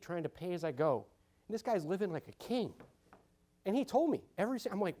 a week trying to pay as I go. And this guy's living like a king. And he told me,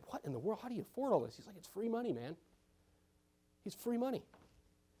 I'm like, what in the world? How do you afford all this? He's like, it's free money, man. It's free money.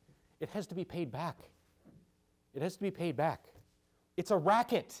 It has to be paid back. It has to be paid back. It's a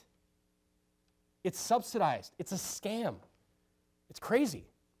racket. It's subsidized. It's a scam. It's crazy.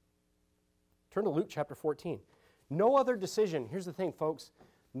 Turn to Luke chapter 14. No other decision, here's the thing, folks,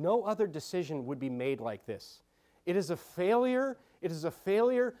 no other decision would be made like this. It is a failure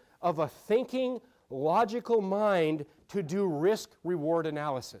of a thinking, logical mind to do risk-reward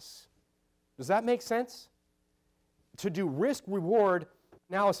analysis. Does that make sense? To do risk-reward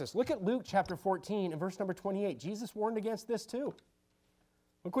analysis. Look at Luke chapter 14 and verse number 28. Jesus warned against this too.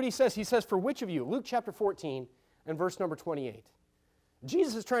 Look what he says. He says, for which of you, Luke chapter 14 and verse number 28.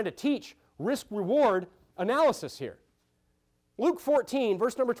 Jesus is trying to teach risk-reward analysis here. Luke 14,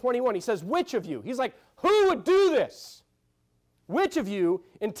 verse number 21, he says, which of you? He's like, who would do this? Which of you,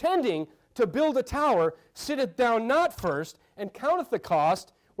 intending to build a tower, sitteth down not first, and counteth the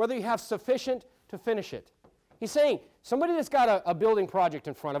cost, whether you have sufficient to finish it. He's saying, somebody that's got a building project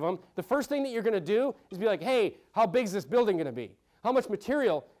in front of them, the first thing that you're going to do is be like, hey, how big is this building going to be? How much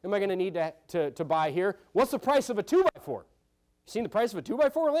material am I going to need to buy here? What's the price of a 2x4? You seen the price of a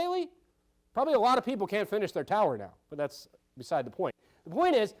 2x4 lately? Probably a lot of people can't finish their tower now, but that's beside the point. The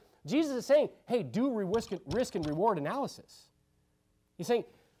point is, Jesus is saying, hey, do risk and reward analysis. He's saying,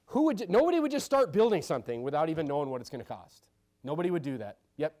 nobody would just start building something without even knowing what it's going to cost. Nobody would do that.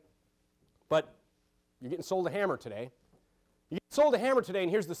 Yep. But you're getting sold a hammer today. You get sold a hammer today, and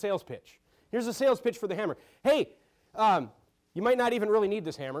here's the sales pitch. Here's the sales pitch for the hammer. Hey, you might not even really need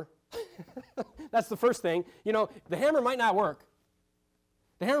this hammer. That's the first thing. You know, the hammer might not work.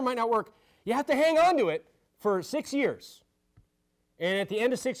 The hammer might not work. You have to hang on to it for 6 years. And at the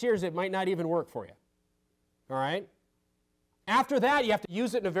end of 6 years, it might not even work for you. All right? After that, you have to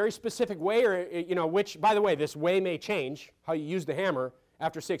use it in a very specific way, or, you know, which, by the way, this way may change, how you use the hammer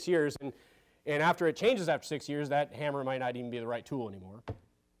after 6 years. And after it changes after 6 years, that hammer might not even be the right tool anymore.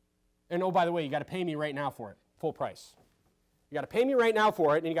 And oh, by the way, you got to pay me right now for it, full price. You got to pay me right now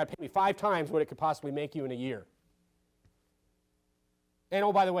for it, and you got to pay me 5 times what it could possibly make you in a year. And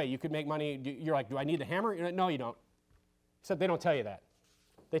oh, by the way, you could make money. You're like, do I need the hammer? You're like, no, you don't. Except they don't tell you that.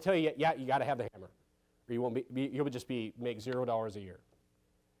 They tell you, yeah, you got to have the hammer, or you won't you'll just make $0 a year.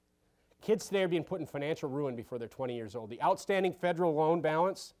 Kids today are being put in financial ruin before they're 20 years old. The outstanding federal loan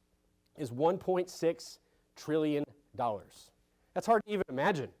balance is $1.6 trillion. That's hard to even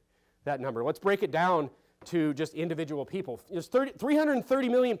imagine, that number. Let's break it down to just individual people. There's 330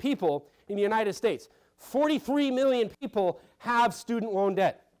 million people in the United States. 43 million people have student loan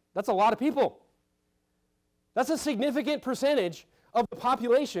debt. That's a lot of people. That's a significant percentage of the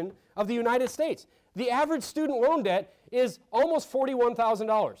population of the United States. The average student loan debt is almost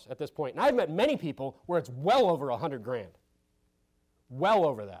 $41,000 at this point. And I've met many people where it's well over 100 grand. Well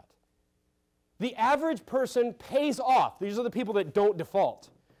over that. The average person pays off. These are the people that don't default.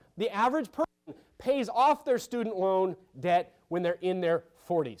 The average person pays off their student loan debt when they're in their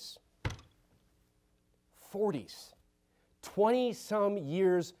 40s. 40s. 20-some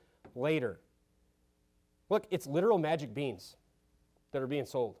years later. Look, it's literal magic beans that are being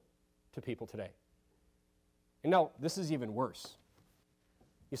sold to people today. And now, this is even worse.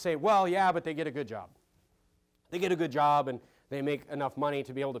 You say, well, yeah, but they get a good job. They get a good job and they make enough money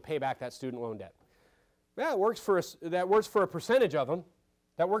to be able to pay back that student loan debt. Yeah, that works for a percentage of them.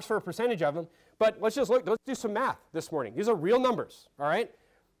 That works for a percentage of them. But let's do some math this morning. These are real numbers, all right?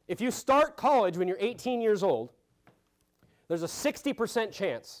 If you start college when you're 18 years old, there's a 60%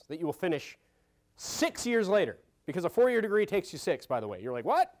 chance that you will finish 6 years later, because a 4-year degree takes you 6, by the way. You're like,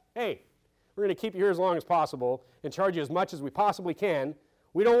 what? Hey, we're going to keep you here as long as possible and charge you as much as we possibly can.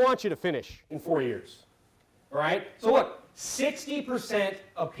 We don't want you to finish in 4 years. All right? So look, 60%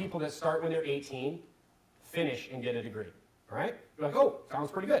 of people that start when they're 18 finish and get a degree. All right? You're like, oh,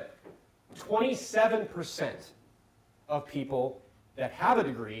 sounds pretty good. 27% of people that have a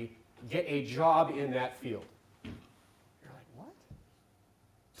degree get a job in that field. You're like, what?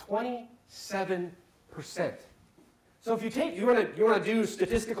 27%. So if you want to do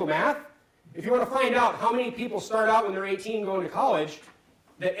statistical math, if you want to find out how many people start out when they're 18 going to college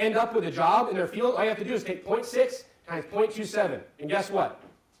that end up with a job in their field, all you have to do is take 0.6 times 0.27. And guess what?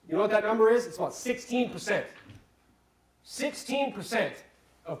 You know what that number is? It's about 16%. 16%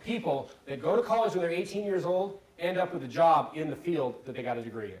 of people that go to college when they're 18 years old end up with a job in the field that they got a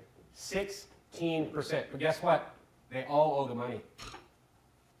degree in. 16%. But guess what? They all owe the money.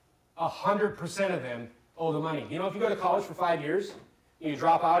 100% of them owe the money. You know, if you go to college for 5 years, and you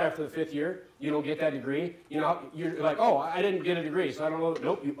drop out after the 5th year, you don't get that degree, you know, you're like, oh, I didn't get a degree, so I don't know.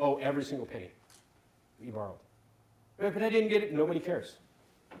 Nope, you owe every single penny that you borrowed. But I didn't get it. Nobody cares.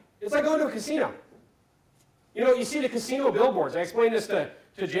 It's like going to a casino. You know, you see the casino billboards. I explain this to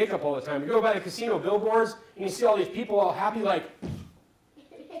Jacob all the time. You go by the casino billboards, and you see all these people all happy, like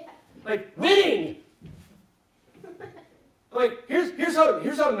winning. Like, here's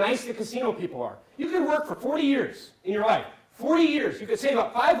how nice the casino people are. You can work for 40 years in your life. 40 years, you could save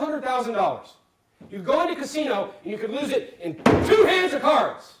up $500,000. You could go into a casino, and you could lose it in 2 hands of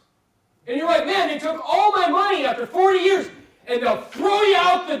cards. And you're like, man, they took all my money after 40 years, and they'll throw you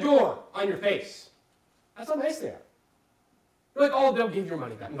out the door on your face. That's how nice they are. You're like, oh, they'll give your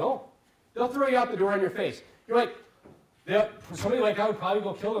money back. No. They'll throw you out the door on your face. You're like, somebody like that would probably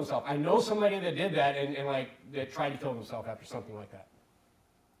go kill themselves. I know somebody that did that and that tried to kill themselves after something like that.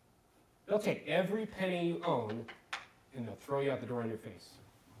 They'll take every penny you own and they'll throw you out the door on your face.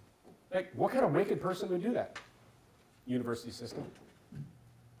 Like, what kind of wicked person would do that? University system.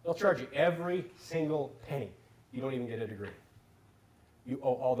 They'll charge you every single penny. You don't even get a degree. you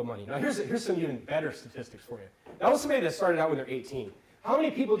owe all the money. Now, here's some even better statistics for you. That was somebody that started out when they're 18. How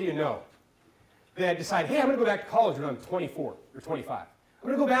many people do you know that decide, hey, I'm going to go back to college when I'm 24 or 25? I'm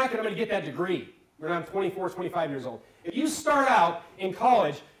going to go back and I'm going to get that degree when I'm 24, 25 years old. If you start out in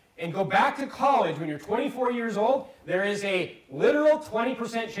college and go back to college when you're 24 years old, there is a literal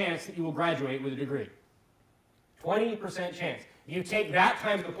 20% chance that you will graduate with a degree. 20% chance. If you take that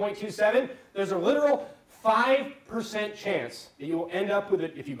times the 0.27, there's a literal 5% chance that you will end up with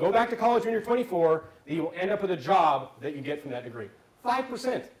it, if you go back to college when you're 24, that you will end up with a job that you get from that degree.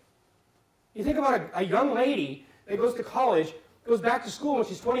 5%. You think about a young lady that goes to college, goes back to school when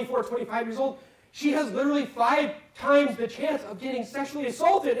she's 24, 25 years old, she has literally 5 times the chance of getting sexually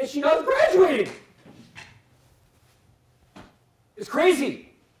assaulted as she does graduating. It's crazy.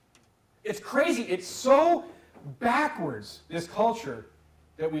 It's crazy. It's so backwards, this culture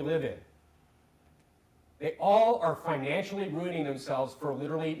that we live in. They all are financially ruining themselves for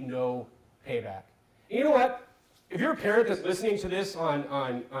literally no payback. And you know what? If you're a parent that's listening to this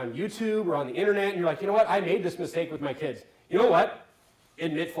on YouTube or on the internet, and you're like, you know what? I made this mistake with my kids. You know what?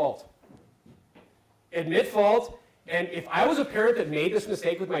 Admit fault. Admit fault. And if I was a parent that made this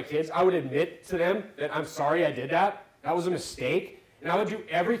mistake with my kids, I would admit to them that I'm sorry I did that. That was a mistake. And I would do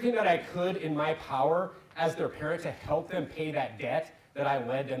everything that I could in my power as their parent to help them pay that debt that I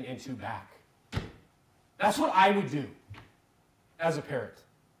led them into back. That's what I would do as a parent.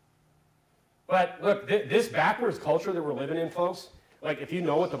 But look, this backwards culture that we're living in, folks, like if you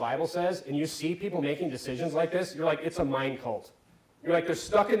know what the Bible says and you see people making decisions like this, you're like, it's a mind cult. You're like, they're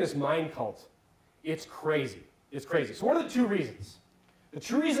stuck in this mind cult. It's crazy. It's crazy. So what are the 2 reasons? The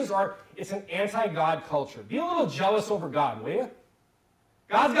 2 reasons are, it's an anti-God culture. Be a little jealous over God, will you?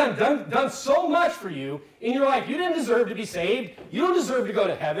 God's done so much for you in your life. You didn't deserve to be saved. You don't deserve to go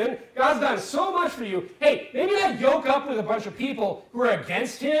to heaven. God's done so much for you. Hey, maybe not yoke up with a bunch of people who are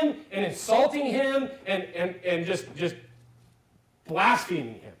against him and insulting him and just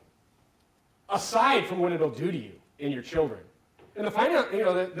blaspheming him. Aside from what it'll do to you and your children. And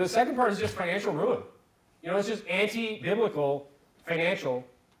the second part is just financial ruin. It's just anti-biblical financial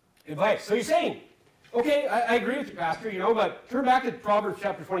advice. So you're saying, okay, I agree with you, Pastor, but turn back to Proverbs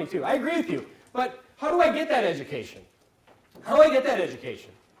chapter 22. I agree with you, but how do I get that education? How do I get that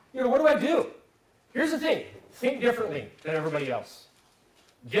education? What do I do? Here's the thing. Think differently than everybody else.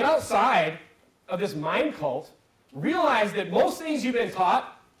 Get outside of this mind cult. Realize that most things you've been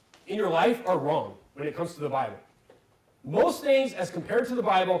taught in your life are wrong when it comes to the Bible. Most things, as compared to the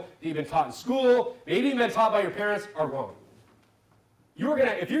Bible, that you've been taught in school, maybe you've been taught by your parents, are wrong.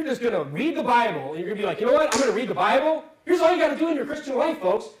 If you're just going to read the Bible, and you're going to be like, you know what, I'm going to read the Bible, here's all you got to do in your Christian life,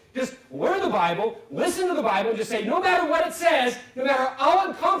 folks. Just learn the Bible, listen to the Bible, and just say, no matter what it says, no matter how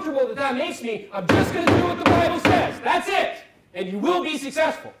uncomfortable that makes me, I'm just going to do what the Bible says. That's it. And you will be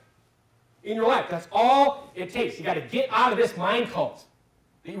successful in your life. That's all it takes. You got to get out of this mind cult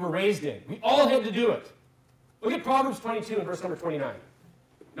that you were raised in. We all had to do it. Look at Proverbs 22 and verse number 29.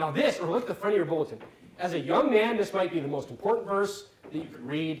 Now this, or look at the front of your bulletin. As a young man, this might be the most important verse that you could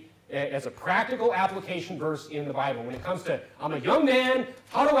read as a practical application verse in the Bible. When it comes to, I'm a young man,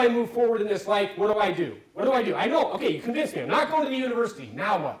 how do I move forward in this life? What do I do? What do I do? I know, okay, you convinced me. I'm not going to the university.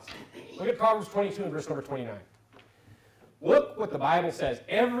 Now what? Look at Proverbs 22 and verse number 29. Look what the Bible says.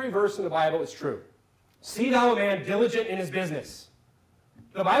 Every verse in the Bible is true. See thou a man diligent in his business.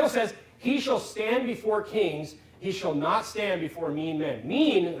 The Bible says, he shall stand before kings, he shall not stand before mean men.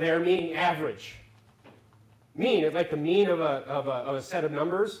 Mean there meaning average. Mean is like the mean of a set of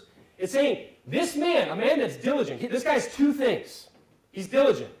numbers. It's saying, this man, a man that's diligent, this guy's 2 things. He's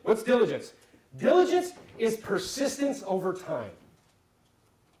diligent. What's diligence? Diligence is persistence over time.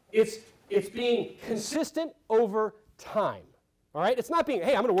 It's being consistent over time. All right? It's not being,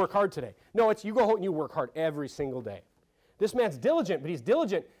 hey, I'm going to work hard today. No, it's you go home and you work hard every single day. This man's diligent, but he's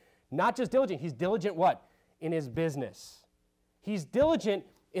diligent. Not just diligent, he's diligent what? In his business. He's diligent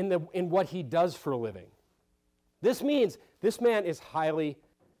in what he does for a living. This means this man is highly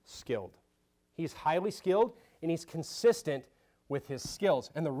skilled. He's highly skilled and he's consistent with his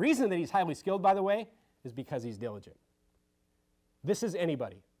skills. And the reason that he's highly skilled, by the way, is because he's diligent. This is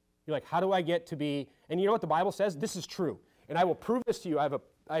anybody. You're like, how do I get to be, and you know what the Bible says? This is true. And I will prove this to you.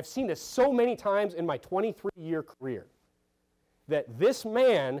 I've seen this so many times in my 23-year career. That this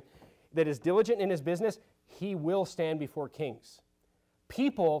man that is diligent in his business, he will stand before kings.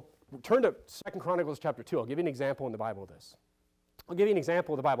 People, turn to 2 Chronicles chapter 2. I'll give you an example in the Bible of this. I'll give you an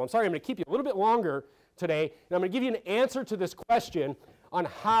example of the Bible. I'm sorry, I'm going to keep you a little bit longer today, and I'm going to give you an answer to this question on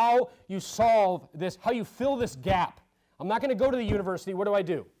how you solve this, how you fill this gap. I'm not going to go to the university. What do I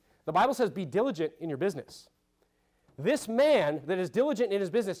do? The Bible says be diligent in your business. this man that is diligent in his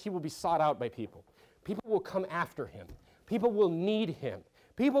business, he will be sought out by people. People will come after him. People will need him.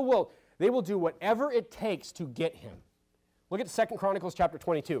 They will do whatever it takes to get him. Look at 2 Chronicles chapter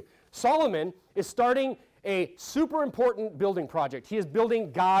 22. Solomon is starting a super important building project. He is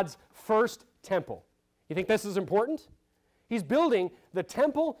building God's first temple. You think this is important? He's building the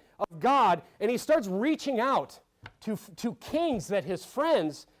temple of God, and he starts reaching out to kings that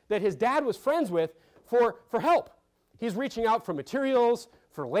his dad was friends with for help. He's reaching out for materials,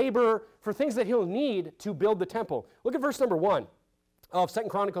 for labor, for things that he'll need to build the temple. Look at verse number 1 of 2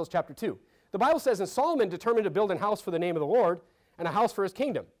 Chronicles chapter 2. The Bible says, and Solomon determined to build a house for the name of the Lord and a house for his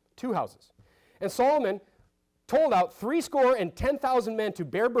kingdom, 2 houses. And Solomon told out 70,000 men to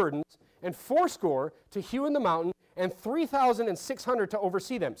bear burdens, and 80 to hew in the mountain, and 3,600 to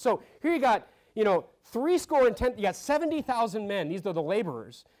oversee them. So here you got, 70,000, you got 70,000 men. These are the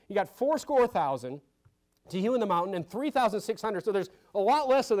laborers. You got 80,000 to hew in the mountain, and 3,600. So there's a lot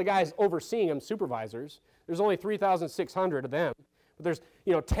less of the guys overseeing them, supervisors. There's only 3,600 of them. But there's,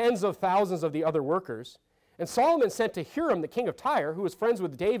 tens of thousands of the other workers. And Solomon sent to Hiram, the king of Tyre, who was friends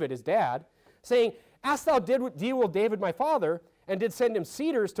with David, his dad, saying, "Hast thou deal with David my father, and did send him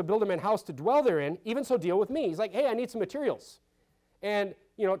cedars to build him an house to dwell therein, even so deal with me." He's like, hey, I need some materials. And,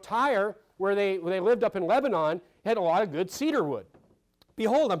 Tyre, where they lived up in Lebanon, had a lot of good cedar wood.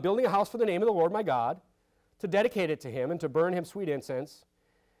 "Behold, I'm building a house for the name of the Lord my God, to dedicate it to him, and to burn him sweet incense."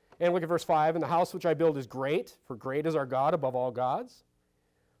 And look at verse 5, "And the house which I build is great, for great is our God above all gods.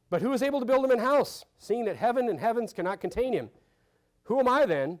 But who is able to build him an house, seeing that heaven and heavens cannot contain him? Who am I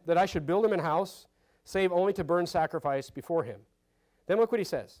then, that I should build him an house, save only to burn sacrifice before him?" Then look what he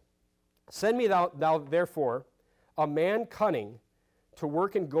says. "Send me thou therefore a man cunning to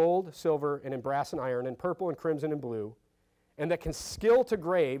work in gold, silver, and in brass and iron, and purple and crimson and blue, and that can skill to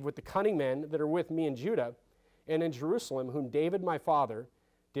grave with the cunning men that are with me in Judah and in Jerusalem, whom David my father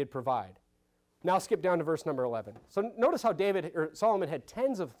did provide." Now skip down to verse number 11. So notice how Solomon had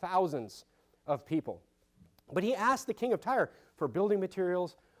tens of thousands of people. But he asked the king of Tyre for building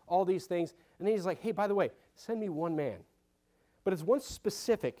materials, all these things, and then he's like, hey, by the way, send me one man. But it's one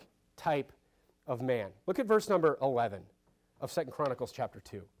specific type of man. Look at verse number 11 of 2 Chronicles chapter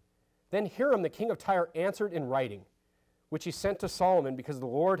 2. "Then Hiram, the king of Tyre, answered in writing, which he sent to Solomon, because the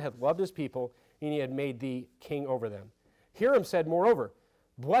Lord hath loved his people, and he had made thee king over them. Hiram said, moreover,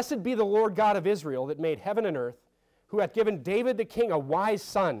 Blessed be the Lord God of Israel, that made heaven and earth, who hath given David the king a wise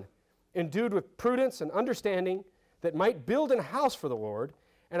son, endued with prudence and understanding, that might build an house for the Lord,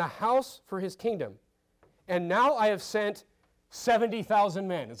 and a house for his kingdom. And now I have sent 70,000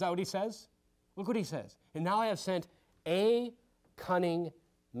 men." Is that what he says? Look what he says. "And now I have sent a cunning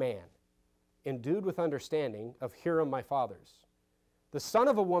man, endued with understanding, of Hiram my father's, the son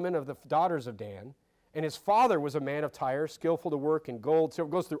of a woman of the daughters of Dan, and his father was a man of Tyre, skillful to work in gold." So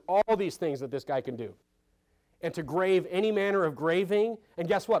it goes through all these things that this guy can do. "And to grave any manner of graving." And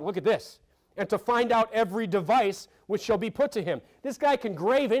guess what? Look at this. "And to find out every device which shall be put to him." This guy can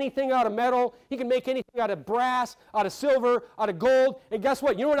grave anything out of metal. He can make anything out of brass, out of silver, out of gold. And guess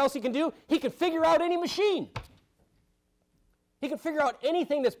what? You know what else he can do? He can figure out any machine. He can figure out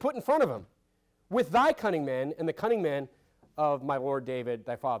anything that's put in front of him. "With thy cunning men and the cunning men of my lord David,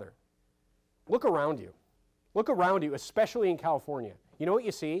 thy father." Look around you. Look around you, especially in California. You know what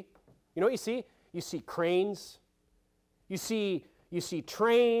you see? You know what you see? You see cranes. You see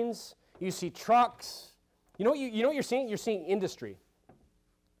trains. You see trucks. You know what you're seeing? You're seeing industry.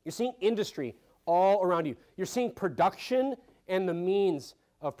 You're seeing industry all around you. You're seeing production and the means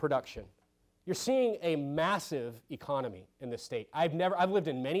of production. You're seeing a massive economy in this state. I've lived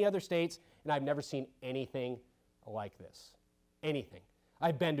in many other states, and I've never seen anything like this. Anything.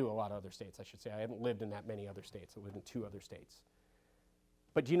 I've been to a lot of other states, I should say. I haven't lived in that many other states. I lived in 2 other states.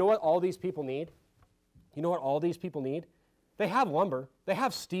 But do you know what all these people need? You know what all these people need? They have lumber. They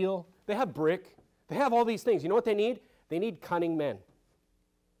have steel. They have brick. They have all these things. You know what they need? They need cunning men.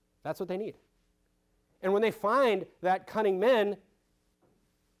 That's what they need. And when they find that cunning men,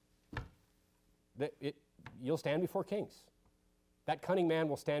 you'll stand before kings. That cunning man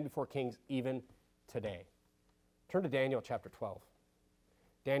will stand before kings even today. Turn to Daniel chapter 12.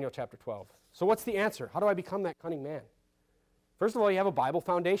 Daniel chapter 12. So what's the answer? How do I become that cunning man? First of all, you have a Bible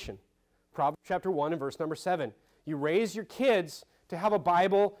foundation. Proverbs chapter 1 and verse number 7. You raise your kids to have a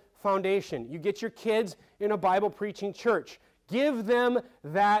Bible foundation. You get your kids in a Bible preaching church. Give them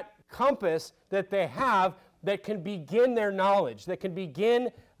that compass that they have that can begin their knowledge, that can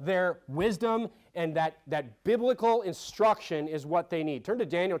begin their wisdom, and that biblical instruction is what they need. Turn to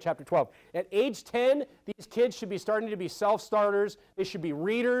Daniel chapter 12. At age 10, these kids should be starting to be self-starters. They should be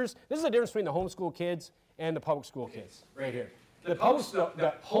readers. This is the difference between the homeschool kids and the public school kids, right here. The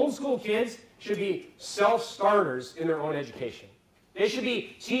homeschool kids should be self-starters in their own education. They should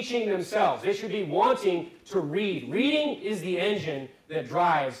be teaching themselves. They should be wanting to read. Reading is the engine that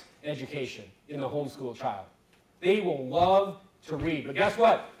drives education in the homeschool child. They will love to read. But guess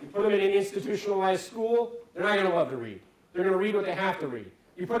what? You put them in an institutionalized school, they're not going to love to read. They're going to read what they have to read.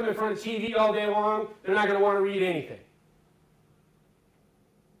 You put them in front of TV all day long, they're not going to want to read anything.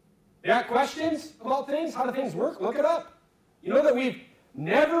 You got questions about things? How do things work? Look it up. You know that we've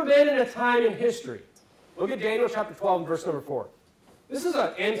never been in a time in history. Look at Daniel chapter 12 and verse number 4. This is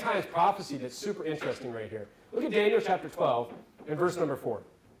an end times prophecy that's super interesting right here. Look at Daniel chapter 12 and verse number 4. It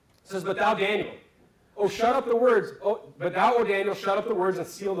says, But thou, Daniel, shut up the words. But thou, O Daniel, shut up the words and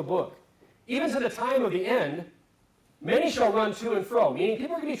seal the book. Even to the time of the end, many shall run to and fro. Meaning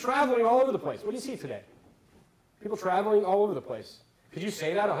people are going to be traveling all over the place. What do you see today? People traveling all over the place. Could you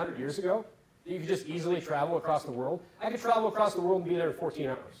say that 100 years ago? That you could just easily travel across the world? I could travel across the world and be there in 14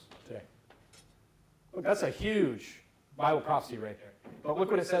 hours today. Look, that's a huge Bible prophecy right there. But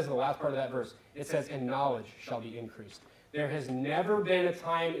look what it says in the last part of that verse. It says, and knowledge shall be increased. There has never been a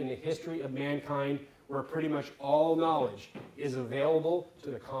time in the history of mankind where pretty much all knowledge is available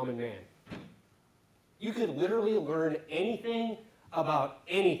to the common man. You could literally learn anything about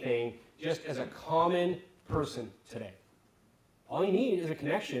anything just as a common person today. All you need is a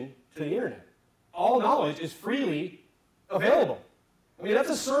connection to the internet. All knowledge is freely available. I mean, that's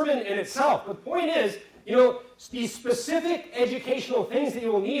a sermon in itself. But the point is, you know, these specific educational things that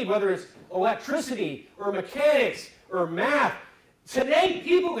you will need, whether it's electricity or mechanics or math, today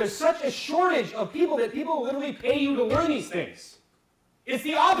there's such a shortage of people that people literally pay you to learn these things. It's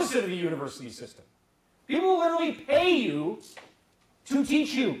the opposite of the university system. People literally pay you to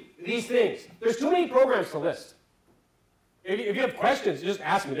teach you these things. There's too many programs to list. If you have questions, just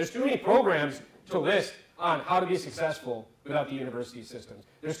ask me. There's too many programs to list on how to be successful without the university systems.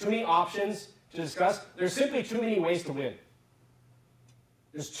 There's too many options to discuss. There's simply too many ways to win.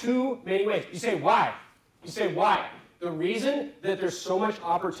 There's too many ways. You say, why? You say, why? The reason that there's so much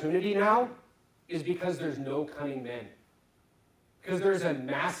opportunity now is because there's no cunning men. Because there's a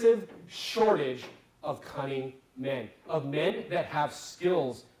massive shortage of cunning men, of men that have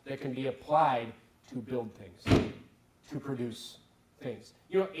skills that can be applied to build things, to produce things.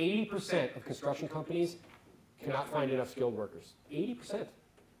 You know, 80% of construction companies cannot find enough skilled workers. 80%.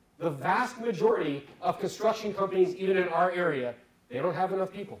 The vast majority of construction companies, even in our area, they don't have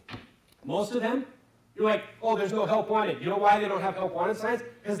enough people. Most of them, you're like, oh, there's no help wanted. You know why they don't have help wanted signs?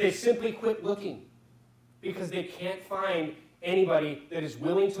 Because they simply quit looking. Because they can't find anybody that is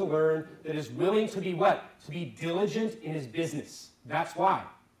willing to learn, that is willing to be what? To be diligent in his business. That's why.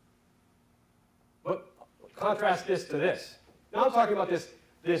 But contrast this to this. Now I'm talking about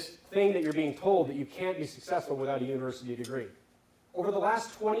this thing that you're being told that you can't be successful without a university degree. Over the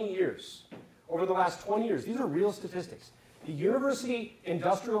last 20 years, these are real statistics, the university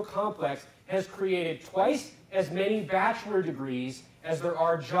industrial complex has created twice as many bachelor degrees as there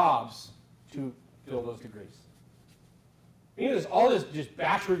are jobs to fill those degrees. I mean, there's all this just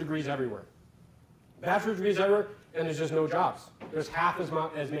bachelor degrees everywhere. Bachelor degrees everywhere, and there's just no jobs. There's half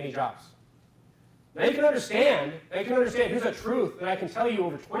as many jobs. Now you can understand, here's a truth that I can tell you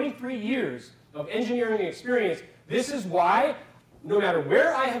over 23 years of engineering experience. This is why, no matter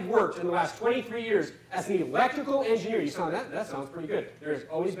where I have worked in the last 23 years as an electrical engineer, you saw that sounds pretty good. There's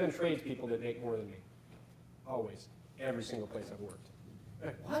always been tradespeople that make more than me. Always. Every single place I've worked.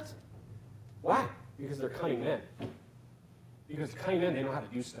 Like, what? Why? Because they're cunning men. Because cunning men, they know how to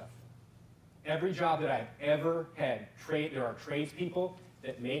do stuff. Every job that I've ever had, there are tradespeople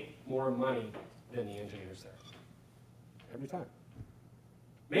that make more money than the engineers there. Every time.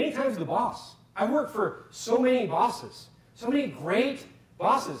 Many times the boss. I've worked for so many bosses. So many great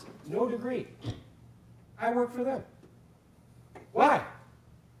bosses, no degree. I work for them. Why?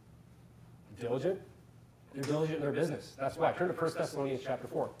 Diligent. They're diligent in their business. That's why. Turn to 1 Thessalonians chapter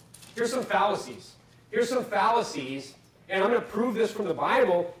 4. Here's some fallacies. And I'm going to prove this from the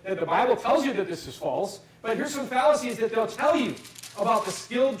Bible, that the Bible tells you that this is false, but here's some fallacies that they'll tell you about the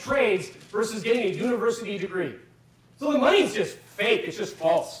skilled trades versus getting a university degree. So the money's just fake. It's just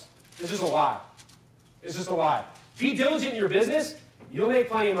false. It's just a lie. It's just a lie. Be diligent in your business. You'll make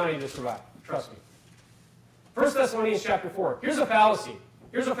plenty of money to survive. Trust me. 1 Thessalonians chapter 4. Here's a fallacy.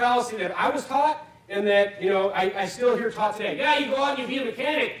 Here's a fallacy that I was taught and that, you know, I still hear taught today. Yeah, you go out and you be a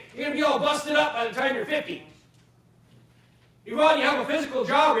mechanic. You're going to be all busted up by the time you're 50. You go out and you have a physical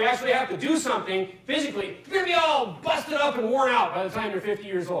job where you actually have to do something physically. You're going to be all busted up and worn out by the time you're 50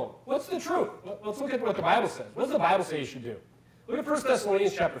 years old. What's the truth? Let's look at what the Bible says. What does the Bible say you should do? Look at 1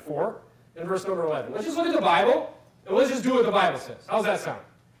 Thessalonians chapter 4. in verse number 11. Let's just look at the Bible, and let's just do what the Bible says. How's that sound?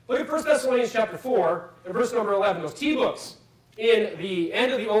 Look at 1 Thessalonians chapter 4, and verse number 11. Those key books in the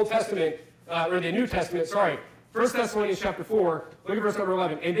end of the Old Testament, or the New Testament, sorry. 1 Thessalonians chapter 4, look at verse number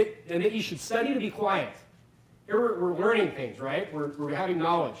 11. And that you should study to be quiet. Here we're learning things, right? We're having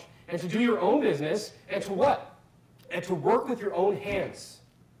knowledge. And to do your own business, and to what? And to work with your own hands.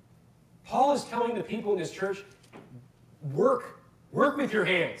 Paul is telling the people in this church, work with your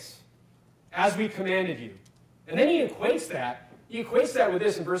hands, as we commanded you. And then he equates that with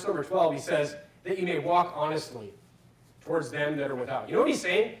this in verse number 12. He says that you may walk honestly towards them that are without. You know what he's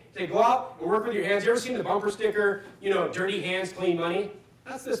saying? Say, go out and work with your hands. You ever seen the bumper sticker, dirty hands, clean money?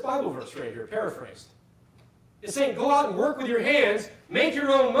 That's this Bible verse right here, paraphrased. It's saying, go out and work with your hands, make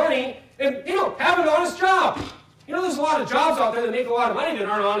your own money, and, have an honest job. There's a lot of jobs out there that make a lot of money that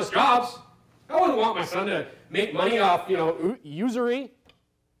aren't honest jobs. I wouldn't want my son to make money off, usury.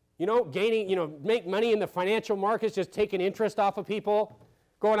 Make money in the financial markets, just taking interest off of people,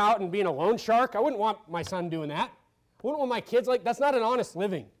 going out and being a loan shark. I wouldn't want my son doing that. I wouldn't want my kids that's not an honest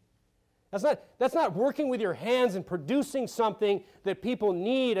living. That's not working with your hands and producing something that people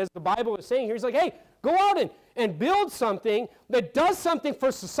need, as the Bible is saying here. He's like, hey, go out and build something that does something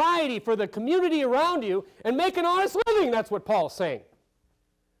for society, for the community around you, and make an honest living. That's what Paul's saying.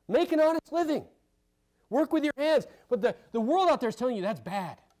 Make an honest living. Work with your hands. But the world out there is telling you that's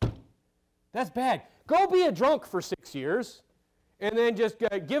bad. That's bad. Go be a drunk for 6 years, and then just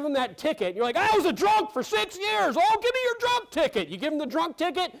give them that ticket. You're like, I was a drunk for 6 years. Oh, give me your drunk ticket. You give them the drunk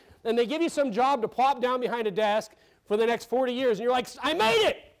ticket, and they give you some job to plop down behind a desk for the next 40 years. And you're like, I made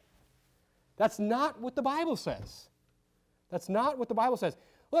it. That's not what the Bible says. That's not what the Bible says.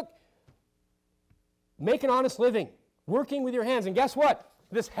 Look, make an honest living, working with your hands. And guess what?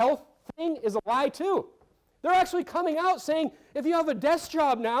 This health thing is a lie too. They're actually coming out saying, if you have a desk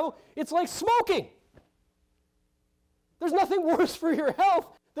job now, it's like smoking. There's nothing worse for your health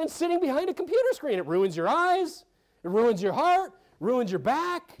than sitting behind a computer screen. It ruins your eyes, it ruins your heart, ruins your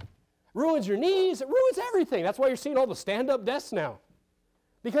back, ruins your knees, it ruins everything. That's why you're seeing all the stand-up desks now.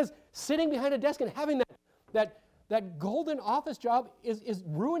 Because sitting behind a desk and having that golden office job is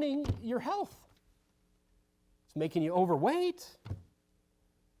ruining your health. It's making you overweight.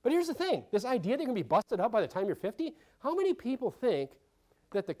 But here's the thing, this idea that you're going to be busted up by the time you're 50, how many people think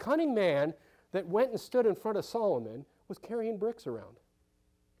that the cunning man that went and stood in front of Solomon was carrying bricks around?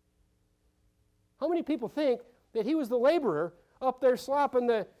 How many people think that he was the laborer up there slapping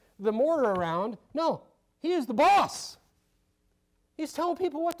the mortar around? No, he is the boss. He's telling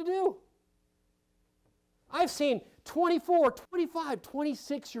people what to do. I've seen 24, 25,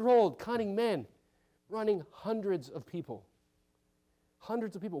 26-year-old cunning men running hundreds of people.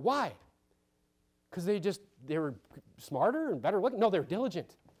 Hundreds of people. Why? Because they were smarter and better looking? No, they were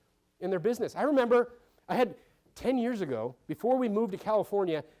diligent in their business. I remember I had 10 years ago, before we moved to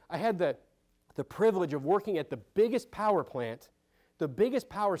California, I had the privilege of working at the biggest power plant, the biggest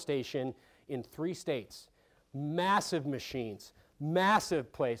power station in 3 states. Massive machines,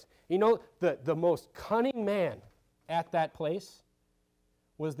 massive place. The most cunning man at that place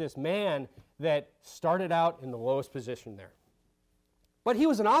was this man that started out in the lowest position there. But he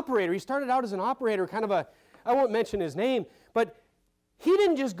was an operator. He started out as an operator, I won't mention his name, but he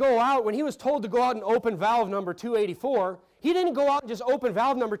didn't just go out, when he was told to go out and open valve number 284, he didn't go out and just open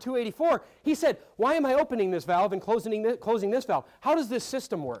valve number 284. He said, why am I opening this valve and closing this valve? How does this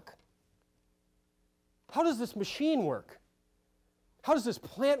system work? How does this machine work? How does this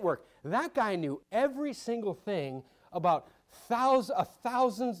plant work? That guy knew every single thing about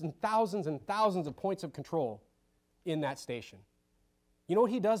thousands and thousands and thousands of points of control in that station. You know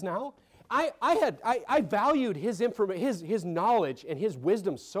what he does now? I valued his knowledge and his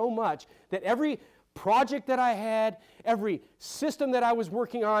wisdom so much that every project that I had, every system that I was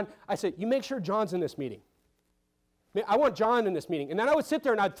working on, I said, you make sure John's in this meeting. I want John in this meeting. And then I would sit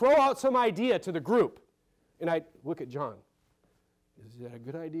there and I'd throw out some idea to the group. And I'd look at John. Is that a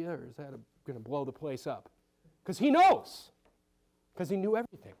good idea or is that going to blow the place up? Because he knows. Because he knew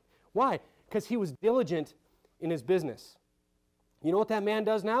everything. Why? Because he was diligent in his business. You know what that man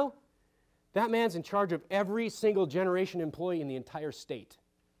does now? That man's in charge of every single generation employee in the entire state.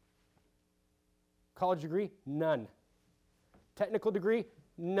 College degree? None. Technical degree?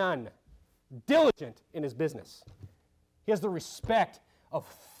 None. Diligent in his business. He has the respect of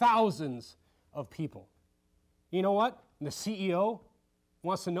thousands of people. You know what? The CEO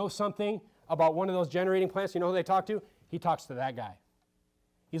wants to know something about one of those generating plants. You know who they talk to? He talks to that guy.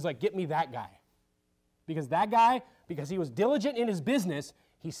 He's like, get me that guy. Because that guy, because he was diligent in his business,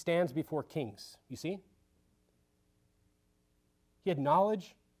 he stands before kings. You see? He had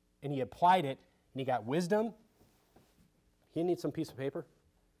knowledge, and he applied it, and he got wisdom, he didn't need some piece of paper.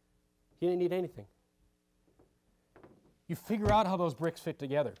 He didn't need anything. You figure out how those bricks fit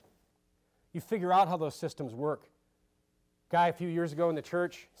together. You figure out how those systems work. Guy a few years ago in the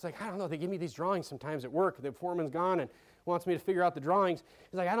church, he's like, I don't know, they give me these drawings sometimes at work. The foreman's gone and wants me to figure out the drawings.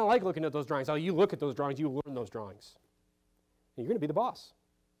 He's like, I don't like looking at those drawings. Oh, you look at those drawings, you learn those drawings. And you're going to be the boss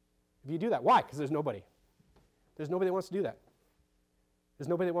if you do that. Why? Because there's nobody. There's nobody that wants to do that. There's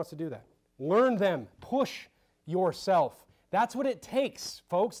nobody that wants to do that. Learn them. Push yourself. That's what it takes,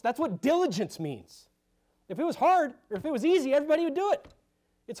 folks. That's what diligence means. If it was hard, or if it was easy, everybody would do it.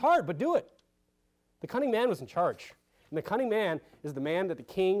 It's hard, but do it. The cunning man was in charge. And the cunning man is the man that the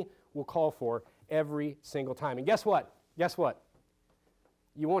king will call for every single time. And guess what? Guess what?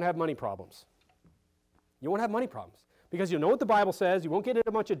 You won't have money problems. You won't have money problems. Because you'll know what the Bible says. You won't get into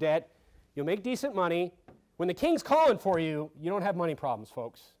a bunch of debt. You'll make decent money. When the king's calling for you, you don't have money problems,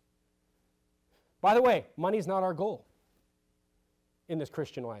 folks. By the way, money's not our goal in this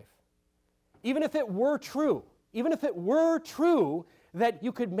Christian life. Even if it were true that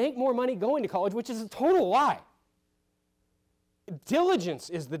you could make more money going to college, which is a total lie. Diligence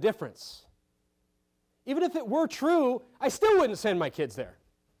is the difference. Even if it were true, I still wouldn't send my kids there.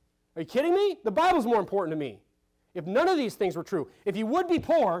 Are you kidding me? The Bible's more important to me. If none of these things were true, if you would be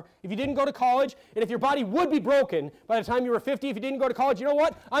poor, if you didn't go to college, and if your body would be broken by the time you were 50, if you didn't go to college, you know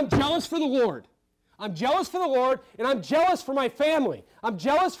what? I'm jealous for the Lord. I'm jealous for the Lord, and I'm jealous for my family. I'm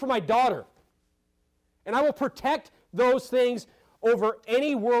jealous for my daughter. And I will protect those things over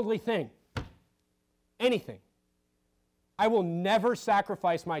any worldly thing. Anything. I will never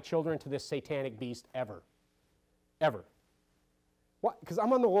sacrifice my children to this satanic beast ever. Ever. Why? Because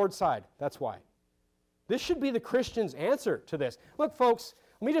I'm on the Lord's side. That's why. This should be the Christian's answer to this. Look, folks,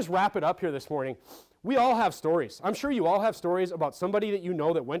 let me just wrap it up here this morning. We all have stories. I'm sure you all have stories about somebody that you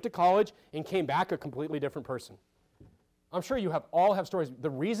know that went to college and came back a completely different person. I'm sure you all have stories. The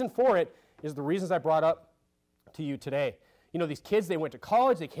reason for it is the reasons I brought up to you today. You know, these kids, they went to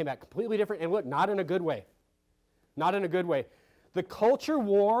college, they came back completely different, and look, not in a good way. Not in a good way. The culture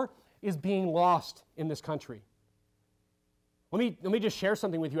war is being lost in this country. Let me just share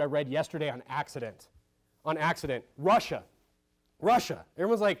something with you I read yesterday on accident. Russia.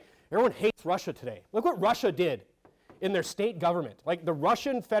 Everyone hates Russia today. Look what Russia did in their state government. Like the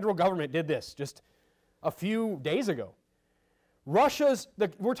Russian federal government did this just a few days ago. We're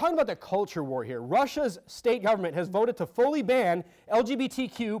talking about the culture war here. Russia's state government has voted to fully ban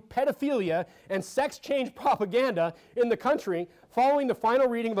LGBTQ, pedophilia, and sex change propaganda in the country following the final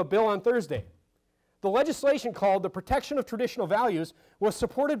reading of a bill on Thursday. The legislation, called the Protection of Traditional Values, was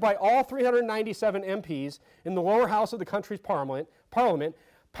supported by all 397 MPs in the lower house of the country's parliament,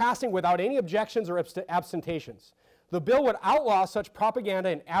 passing without any objections or abstentions. The bill would outlaw such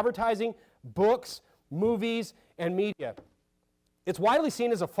propaganda in advertising, books, movies, and media. It's widely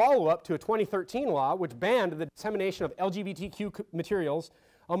seen as a follow-up to a 2013 law which banned the dissemination of LGBTQ materials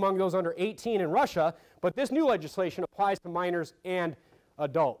among those under 18 in Russia, but this new legislation applies to minors and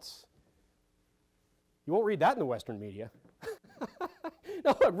adults. You won't read that in the Western media.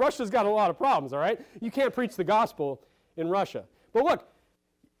 Now look, Russia's got a lot of problems, all right? You can't preach the gospel in Russia. But look,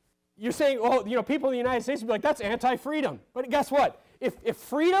 you're saying, oh, you know, people in the United States would be like, that's anti-freedom. But guess what? If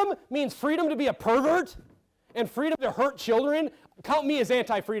freedom means freedom to be a pervert and freedom to hurt children, count me as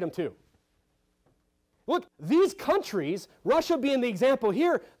anti-freedom too. Look, these countries, Russia being the example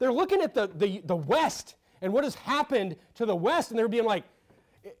here, they're looking at the West and what has happened to the West, and they're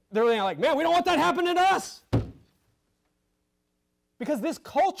like, man, we don't want that happening to us. Because this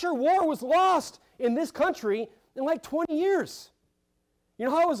culture war was lost in this country in like 20 years. You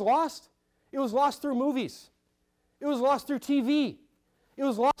know how it was lost? It was lost through movies. It was lost through TV. It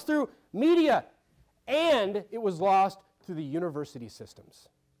was lost through media. And it was lost through the university systems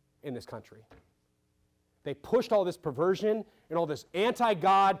in this country. They pushed all this perversion and all this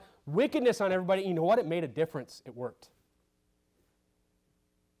anti-God wickedness on everybody. You know what? It made a difference. It worked.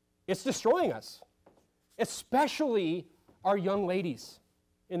 It's destroying us, especially our young ladies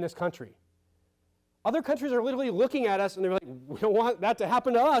in this country. Other countries are literally looking at us and they're like, we don't want that to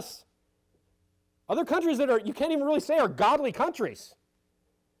happen to us. Other countries that you can't even really say are godly countries.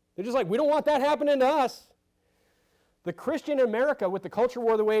 They're just like, we don't want that happening to us. The Christian in America, with the culture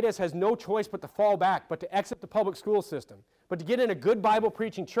war the way it is, has no choice but to fall back, but to exit the public school system, but to get in a good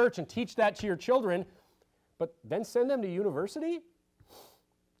Bible-preaching church and teach that to your children, but then send them to university?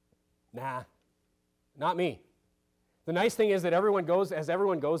 Nah, not me. The nice thing is that as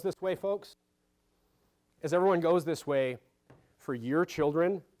everyone goes this way, folks, as everyone goes this way, for your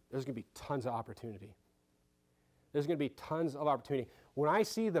children, there's going to be tons of opportunity. There's going to be tons of opportunity. when I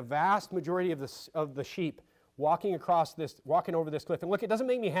see the vast majority of the sheep walking over this cliff, and look, it doesn't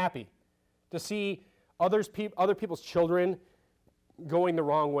make me happy to see other people's children going the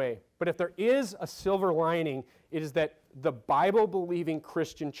wrong way. But if there is a silver lining, it is that the Bible-believing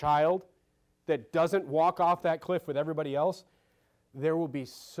Christian child that doesn't walk off that cliff with everybody else, there will be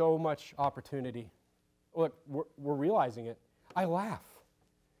so much opportunity. Look, we're realizing it. I laugh.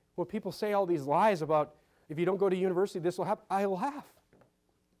 When people say all these lies about if you don't go to university, this will happen, I laugh.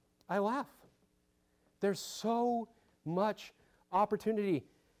 I laugh. There's so much opportunity.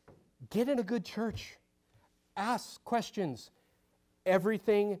 Get in a good church. Ask questions.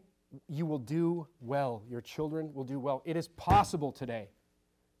 Everything you will do well. Your children will do well. It is possible today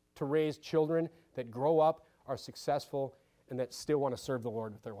to raise children that grow up, are successful, and that still want to serve the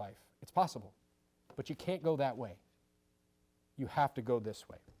Lord with their life. It's possible. But you can't go that way. You have to go this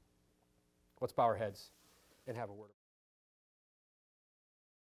way. Let's bow our heads and have a word.